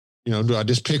 do I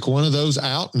just pick one of those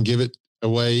out and give it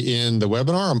away in the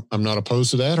webinar? I'm not opposed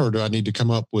to that. Or do I need to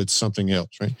come up with something else,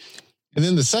 right? And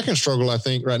then the second struggle, I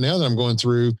think right now that I'm going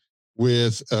through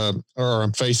with, or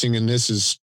I'm facing, and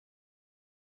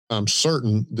I'm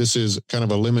certain this is kind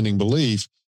of a limiting belief,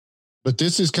 but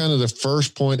this is kind of the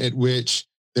first point at which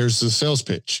there's the sales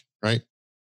pitch, right?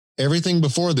 Everything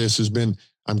before this has been,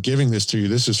 I'm giving this to you.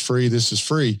 This is free. This is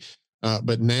free.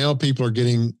 But now people are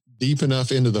getting deep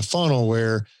enough into the funnel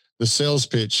where the sales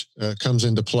pitch comes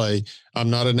into play. I'm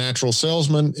not a natural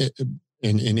salesman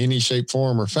in any shape,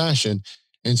 form, or fashion.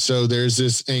 And so there's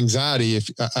this anxiety,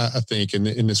 I think, and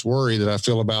this worry that I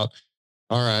feel about,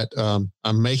 all right,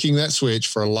 I'm making that switch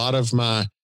for a lot of my,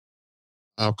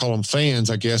 I'll call them fans,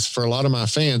 I guess. For a lot of my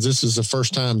fans, this is the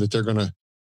first time that they're going to,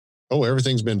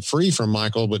 everything's been free from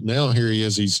Michael, but now here he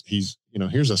is. He's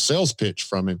here's a sales pitch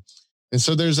from him. And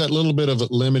so there's that little bit of a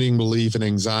limiting belief and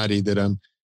anxiety that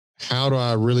how do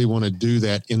I really want to do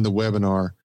that in the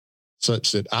webinar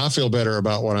such that I feel better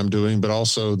about what I'm doing, but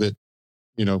also that,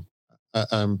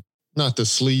 I'm not the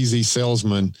sleazy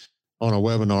salesman on a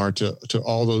webinar to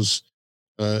all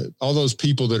those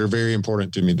people that are very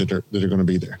important to me that are going to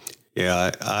be there.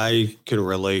 Yeah, I can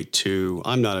relate to,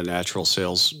 I'm not a natural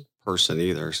sales person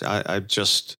either.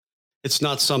 It's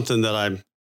not something that I'm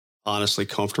honestly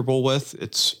comfortable with.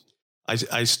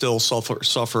 I still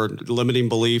suffer limiting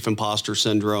belief, imposter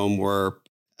syndrome, where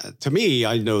to me,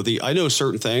 I know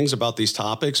certain things about these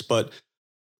topics, but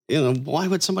why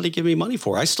would somebody give me money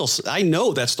for it? I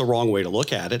know that's the wrong way to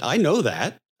look at it. I know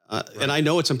that. Right. And I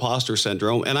know it's imposter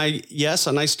syndrome, and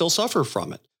I still suffer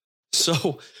from it.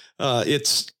 So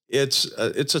it's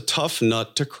a tough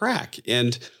nut to crack.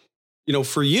 And,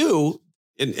 for you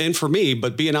and for me,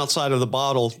 but being outside of the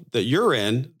bottle that you're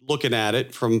in, looking at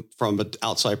it from an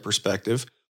outside perspective,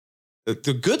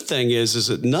 the good thing is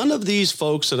that none of these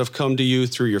folks that have come to you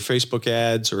through your Facebook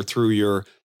ads or through your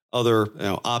other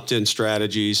opt-in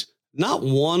strategies, not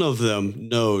one of them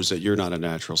knows that you're not a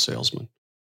natural salesman.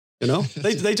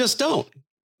 They just don't.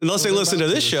 Unless they listen to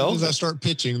this show. As soon as I start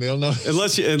pitching, they'll know.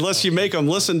 Unless you make them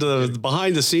listen to the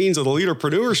behind the scenes of the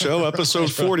Leaderpreneur Show,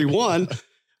 episode 41.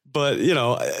 But,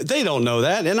 they don't know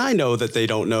that. And I know that they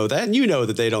don't know that. And you know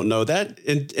that they don't know that.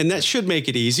 And that should make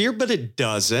it easier, but it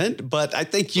doesn't. But I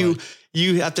think you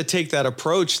have to take that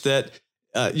approach that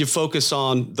you focus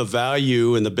on the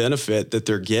value and the benefit that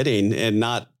they're getting and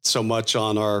not so much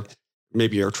on our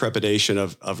trepidation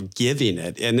of giving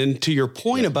it. And then to your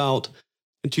point about,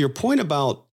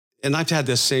 and I've had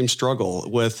this same struggle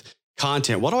with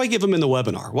content. What do I give them in the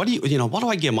webinar? What do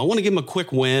I give them? I want to give them a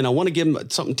quick win. I want to give them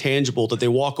something tangible that they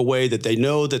walk away, that they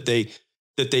know that they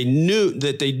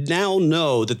now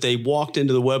know that they walked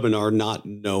into the webinar not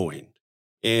knowing.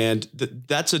 And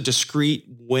that's a discrete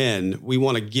win we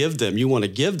want to give them. You want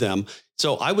to give them.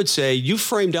 So I would say you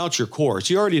framed out your course.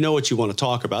 You already know what you want to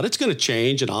talk about. It's going to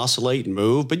change and oscillate and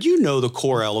move, but you know the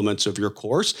core elements of your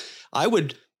course. I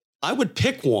would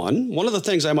pick one. One of the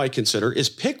things I might consider is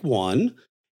pick one.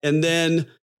 And then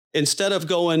instead of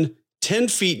going 10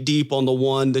 feet deep on the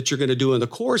one that you're going to do in the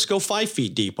course, go 5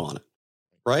 feet deep on it.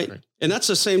 Right. And that's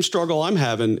the same struggle I'm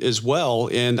having as well.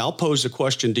 And I'll pose a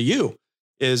question to you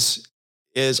is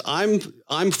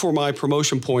I'm for my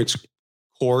Promotion Points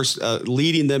course,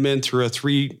 leading them in through a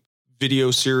 3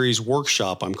 video series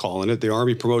workshop. I'm calling it the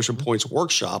Army Promotion Points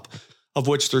Workshop, of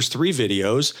which there's 3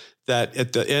 videos that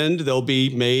at the end, they'll be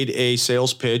made a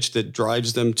sales pitch that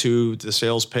drives them to the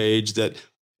sales page. That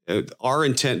our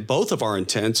intent, both of our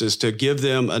intents, is to give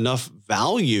them enough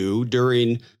value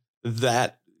during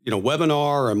that, webinar,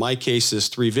 or in my case, this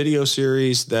 3 video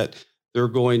series, that they're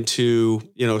going to,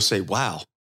 say, wow,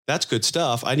 that's good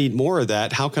stuff. I need more of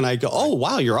that. How can I go? Oh,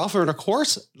 wow, you're offering a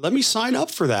course. Let me sign up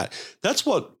for that. That's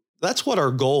what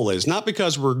our goal is. Not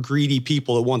because we're greedy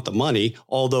people that want the money,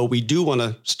 although we do want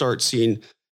to start seeing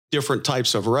different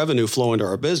types of revenue flow into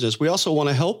our business. We also want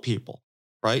to help people,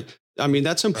 right? I mean,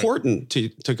 that's important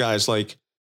to guys like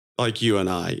you and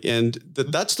I. And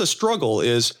that's the struggle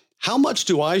is, how much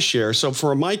do I share? So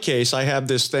for my case, I have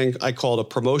this thing I call a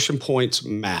Promotion Points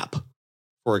map,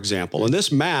 for example. And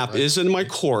this map is in my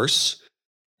course.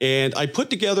 And I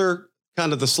put together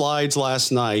kind of the slides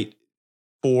last night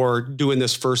for doing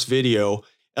this first video.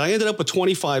 And I ended up with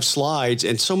 25 slides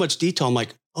and so much detail. I'm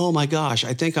like, oh my gosh,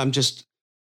 I think I'm just,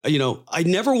 I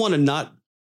never want to not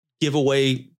give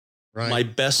away my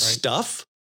best stuff.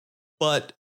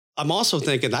 But I'm also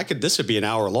thinking this would be an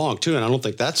hour long too. And I don't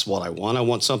think that's what I want. I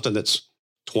want something that's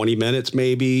 20 minutes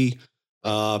maybe.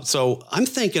 So I'm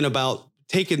thinking about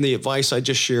taking the advice I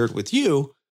just shared with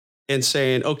you and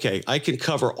saying, okay, I can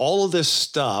cover all of this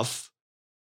stuff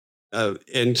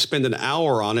and spend an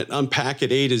hour on it, unpack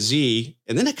it A to Z.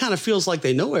 And then it kind of feels like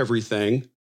they know everything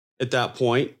at that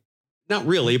point. Not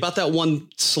really, about that one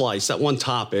slice, that one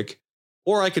topic.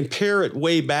 Or I can pare it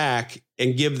way back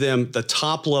and give them the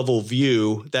top level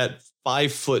view, that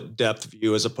 5-foot depth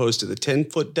view, as opposed to the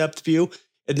 10-foot depth view.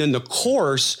 And then the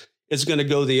course is going to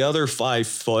go the other 5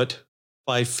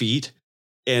 feet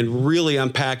and really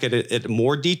unpack it at a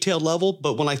more detailed level.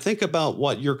 But when I think about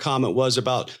what your comment was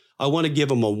about, I want to give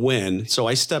them a win. So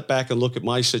I step back and look at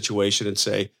my situation and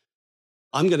say,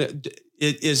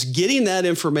 is getting that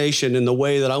information in the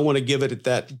way that I want to give it at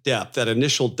that depth, that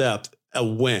initial depth, a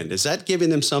win? Is that giving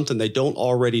them something they don't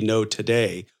already know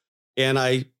today?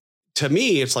 And to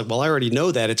me, it's like, well, I already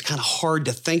know that. It's kind of hard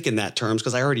to think in that terms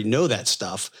because I already know that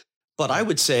stuff. But I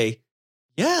would say,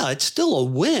 yeah, it's still a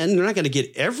win. They're not going to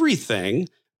get everything,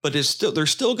 but they're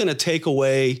still going to take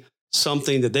away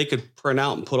something that they could print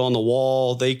out and put on the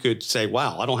wall. They could say,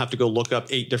 wow, I don't have to go look up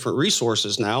 8 different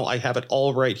resources now. I have it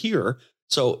all right here.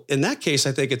 So in that case,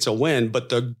 I think it's a win. But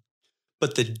the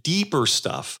deeper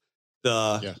stuff,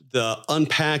 the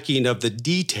unpacking of the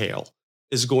detail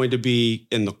is going to be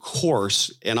in the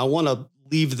course. And I want to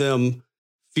leave them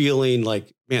feeling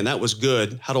like, man, that was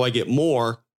good. How do I get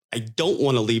more? I don't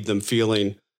want to leave them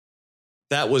feeling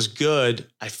that was good.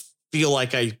 I feel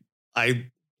like I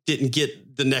didn't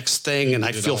get the next thing and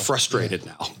I feel frustrated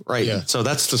now. Right. Yeah. So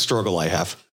that's the struggle I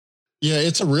have. Yeah,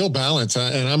 it's a real balance.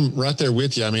 And I'm right there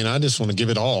with you. I mean, I just want to give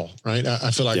it all, right?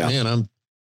 I feel like, man, I'm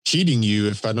cheating you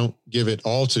if I don't give it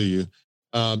all to you.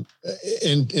 And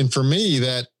for me,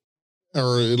 that,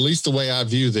 or at least the way I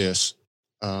view this,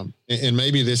 and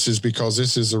maybe this is because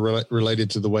this is related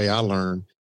to the way I learn,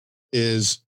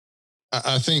 is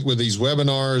I think with these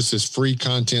webinars, this free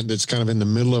content that's kind of in the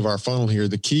middle of our funnel here,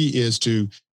 the key is to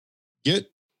get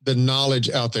the knowledge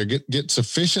out there, get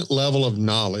sufficient level of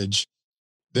knowledge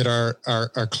that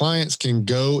our clients can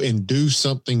go and do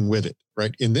something with it,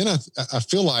 right? And then I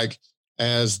feel like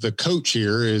as the coach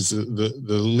here, is the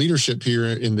leadership here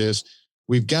in this,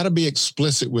 we've got to be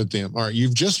explicit with them. All right,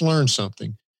 you've just learned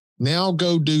something. Now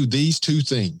go do these 2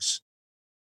 things.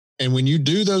 And when you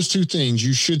do those 2 things,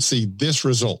 you should see this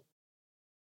result.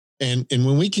 And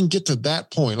when we can get to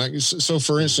that point, like, so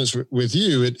for instance, with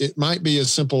you, it might be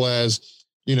as simple as,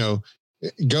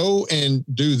 go and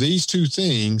do these two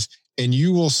things and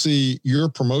you will see your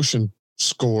promotion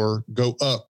score go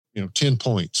up, 10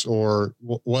 points or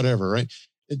whatever, right?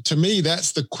 To me,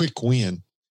 that's the quick win.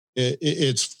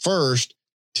 It's first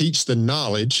teach the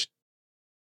knowledge,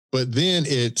 but then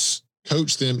it's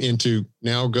coach them into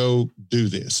now go do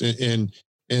this. And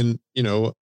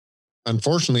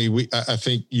unfortunately, I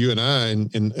think you and I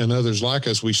and others like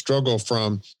us, we struggle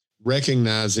from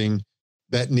recognizing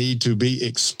that need to be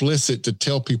explicit to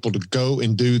tell people to go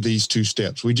and do these two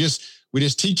steps. We just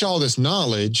teach all this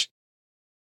knowledge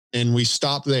and we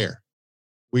stop there.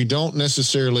 We don't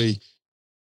necessarily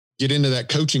get into that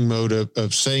coaching mode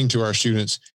of saying to our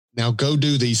students, now go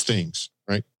do these things,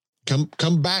 right?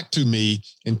 Come back to me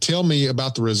and tell me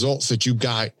about the results that you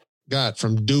got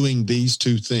from doing these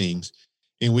two things.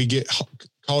 And we get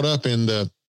caught up in the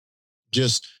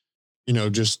just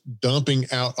dumping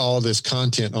out all this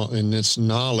content and this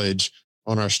knowledge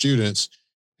on our students.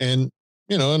 And,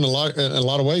 in a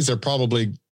lot of ways, they're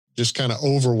probably just kind of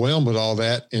overwhelmed with all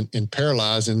that and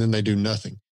paralyzed, and then they do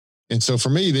nothing. And so for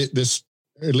me, this,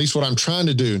 at least what I'm trying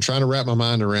to do and trying to wrap my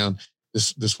mind around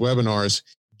this webinar is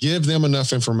give them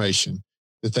enough information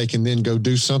that they can then go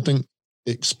do something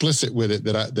explicit with it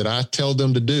that I tell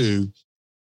them to do.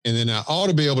 And then I ought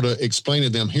to be able to explain to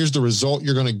them, here's the result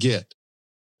you're going to get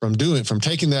from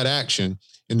taking that action.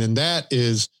 And then that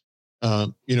is,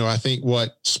 I think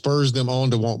what spurs them on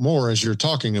to want more, as you're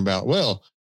talking about. Well,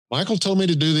 Michael told me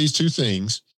to do these two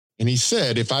things. And he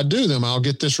said, if I do them, I'll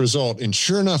get this result. And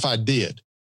sure enough, I did.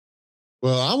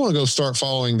 Well, I want to go start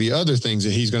following the other things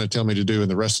that he's going to tell me to do in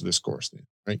the rest of this course then,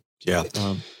 right? Yeah.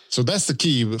 So that's the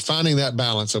key, but finding that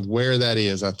balance of where that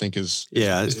is, I think it's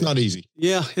not easy.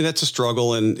 Yeah. And that's a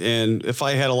struggle. And if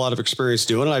I had a lot of experience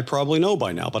doing it, I'd probably know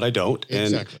by now, but I don't.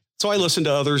 Exactly. And so I listen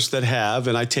to others that have,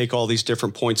 and I take all these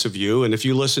different points of view. And if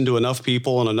you listen to enough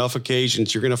people on enough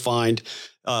occasions, you're going to find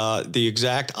the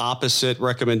exact opposite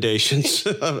recommendations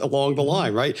along the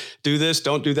line, right? Do this,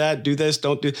 don't do that, do this,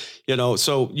 don't do,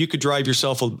 so you could drive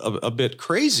yourself a bit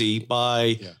crazy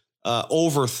by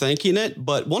overthinking it.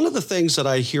 But one of the things that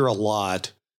I hear a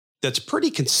lot that's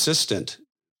pretty consistent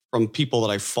from people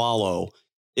that I follow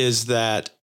is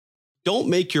that don't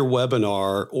make your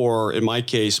webinar, or in my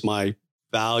case, my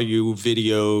value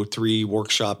video 3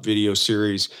 workshop video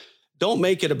series, don't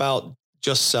make it about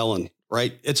just selling,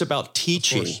 right? It's about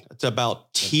teaching. It's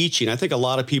about teaching. I think a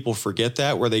lot of people forget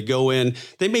that, where they go in,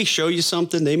 they may show you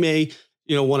something, they may,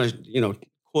 want to,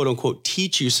 quote unquote,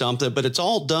 teach you something, but it's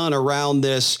all done around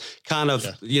this kind of,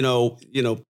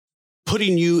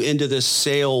 putting you into this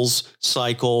sales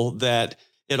cycle that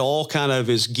it all kind of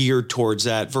is geared towards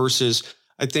that, versus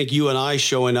I think you and I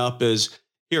showing up as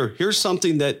here's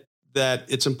something that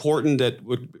it's important, that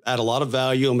would add a lot of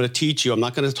value. I'm going to teach you. I'm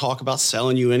not going to talk about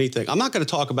selling you anything. I'm not going to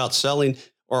talk about selling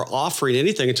or offering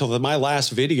anything until my last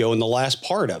video and the last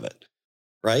part of it.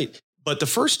 Right. But the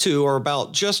first two are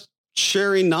about just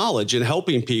sharing knowledge and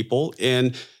helping people.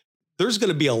 And there's going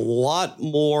to be a lot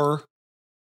more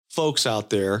folks out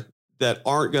there that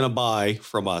aren't going to buy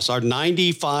from us. Our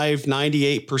 95,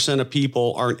 98% of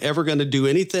people aren't ever going to do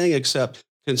anything except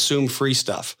consume free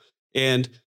stuff. And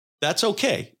that's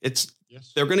okay.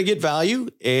 They're going to get value,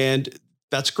 and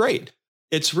that's great.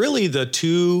 It's really the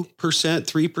 2%, 3%,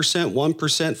 1%,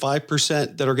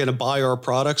 5% that are going to buy our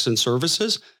products and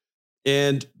services.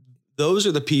 And those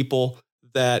are the people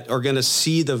that are going to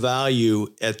see the value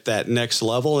at that next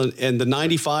level. And the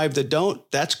 95 that don't,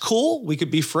 that's cool. We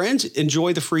could be friends,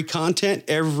 enjoy the free content.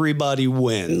 Everybody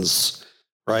wins.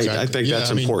 Right. Exactly. I think that's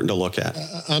important to look at.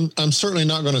 I'm certainly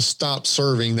not going to stop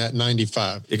serving that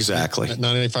 95. Exactly. That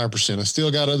 95%. I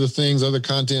still got other things, other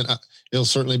content. It'll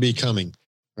certainly be coming.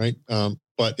 Right.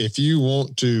 But if you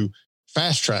want to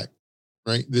fast track,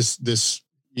 right,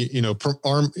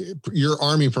 your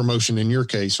Army promotion in your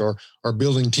case, or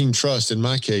building team trust in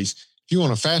my case, if you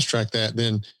want to fast track that,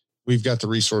 then we've got the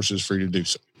resources for you to do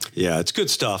so. Yeah, it's good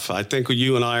stuff. I think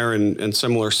you and I are in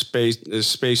similar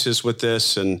spaces with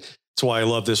this, and that's why I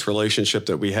love this relationship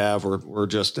that we have. We're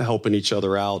just helping each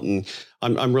other out. And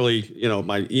I'm really,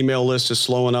 my email list is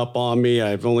slowing up on me.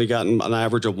 I've only gotten an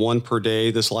average of 1 per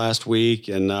day this last week.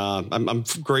 And I'm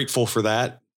grateful for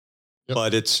that,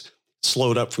 but it's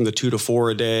slowed up from the 2 to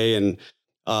 4 a day. And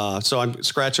so I'm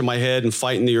scratching my head and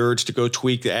fighting the urge to go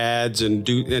tweak the ads and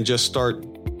just start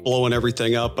blowing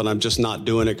everything up. And I'm just not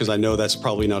doing it because I know that's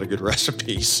probably not a good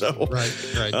recipe. So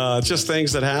it's just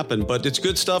things that happen, but it's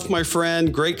good stuff, my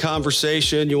friend. Great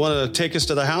conversation. You want to take us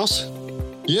to the house?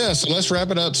 Yeah, so let's wrap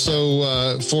it up.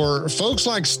 So for folks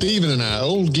like Stephen and I,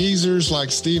 old geezers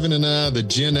like Stephen and I, the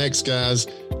Gen X guys,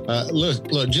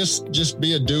 look, just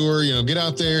be a doer. Get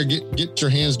out there, get your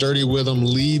hands dirty with them,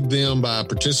 lead them by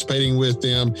participating with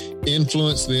them,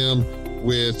 influence them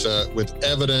with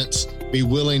evidence. Be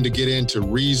willing to get into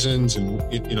reasons and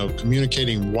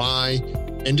communicating why,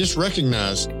 and just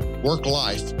recognize work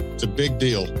life. It's a big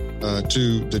deal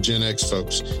to the Gen X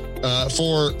folks.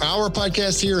 For our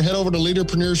podcast here, head over to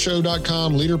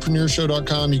leaderpreneurshow.com,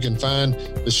 leaderpreneurshow.com. You can find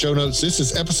the show notes. This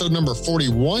is episode number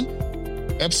 41.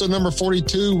 Episode number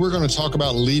 42, we're going to talk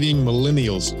about leading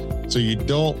millennials. So you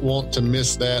don't want to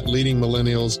miss that, leading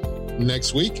millennials,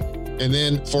 next week. And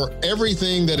then for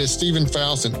everything that is Stephen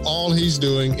Foust and all he's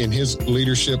doing in his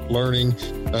leadership learning,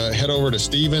 head over to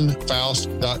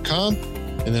stephenfoust.com.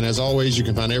 And then as always, you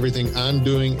can find everything I'm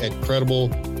doing at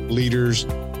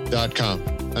credibleleaders.com.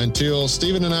 Until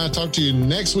Stephen and I talk to you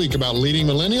next week about leading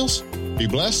millennials, be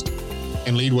blessed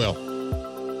and lead well.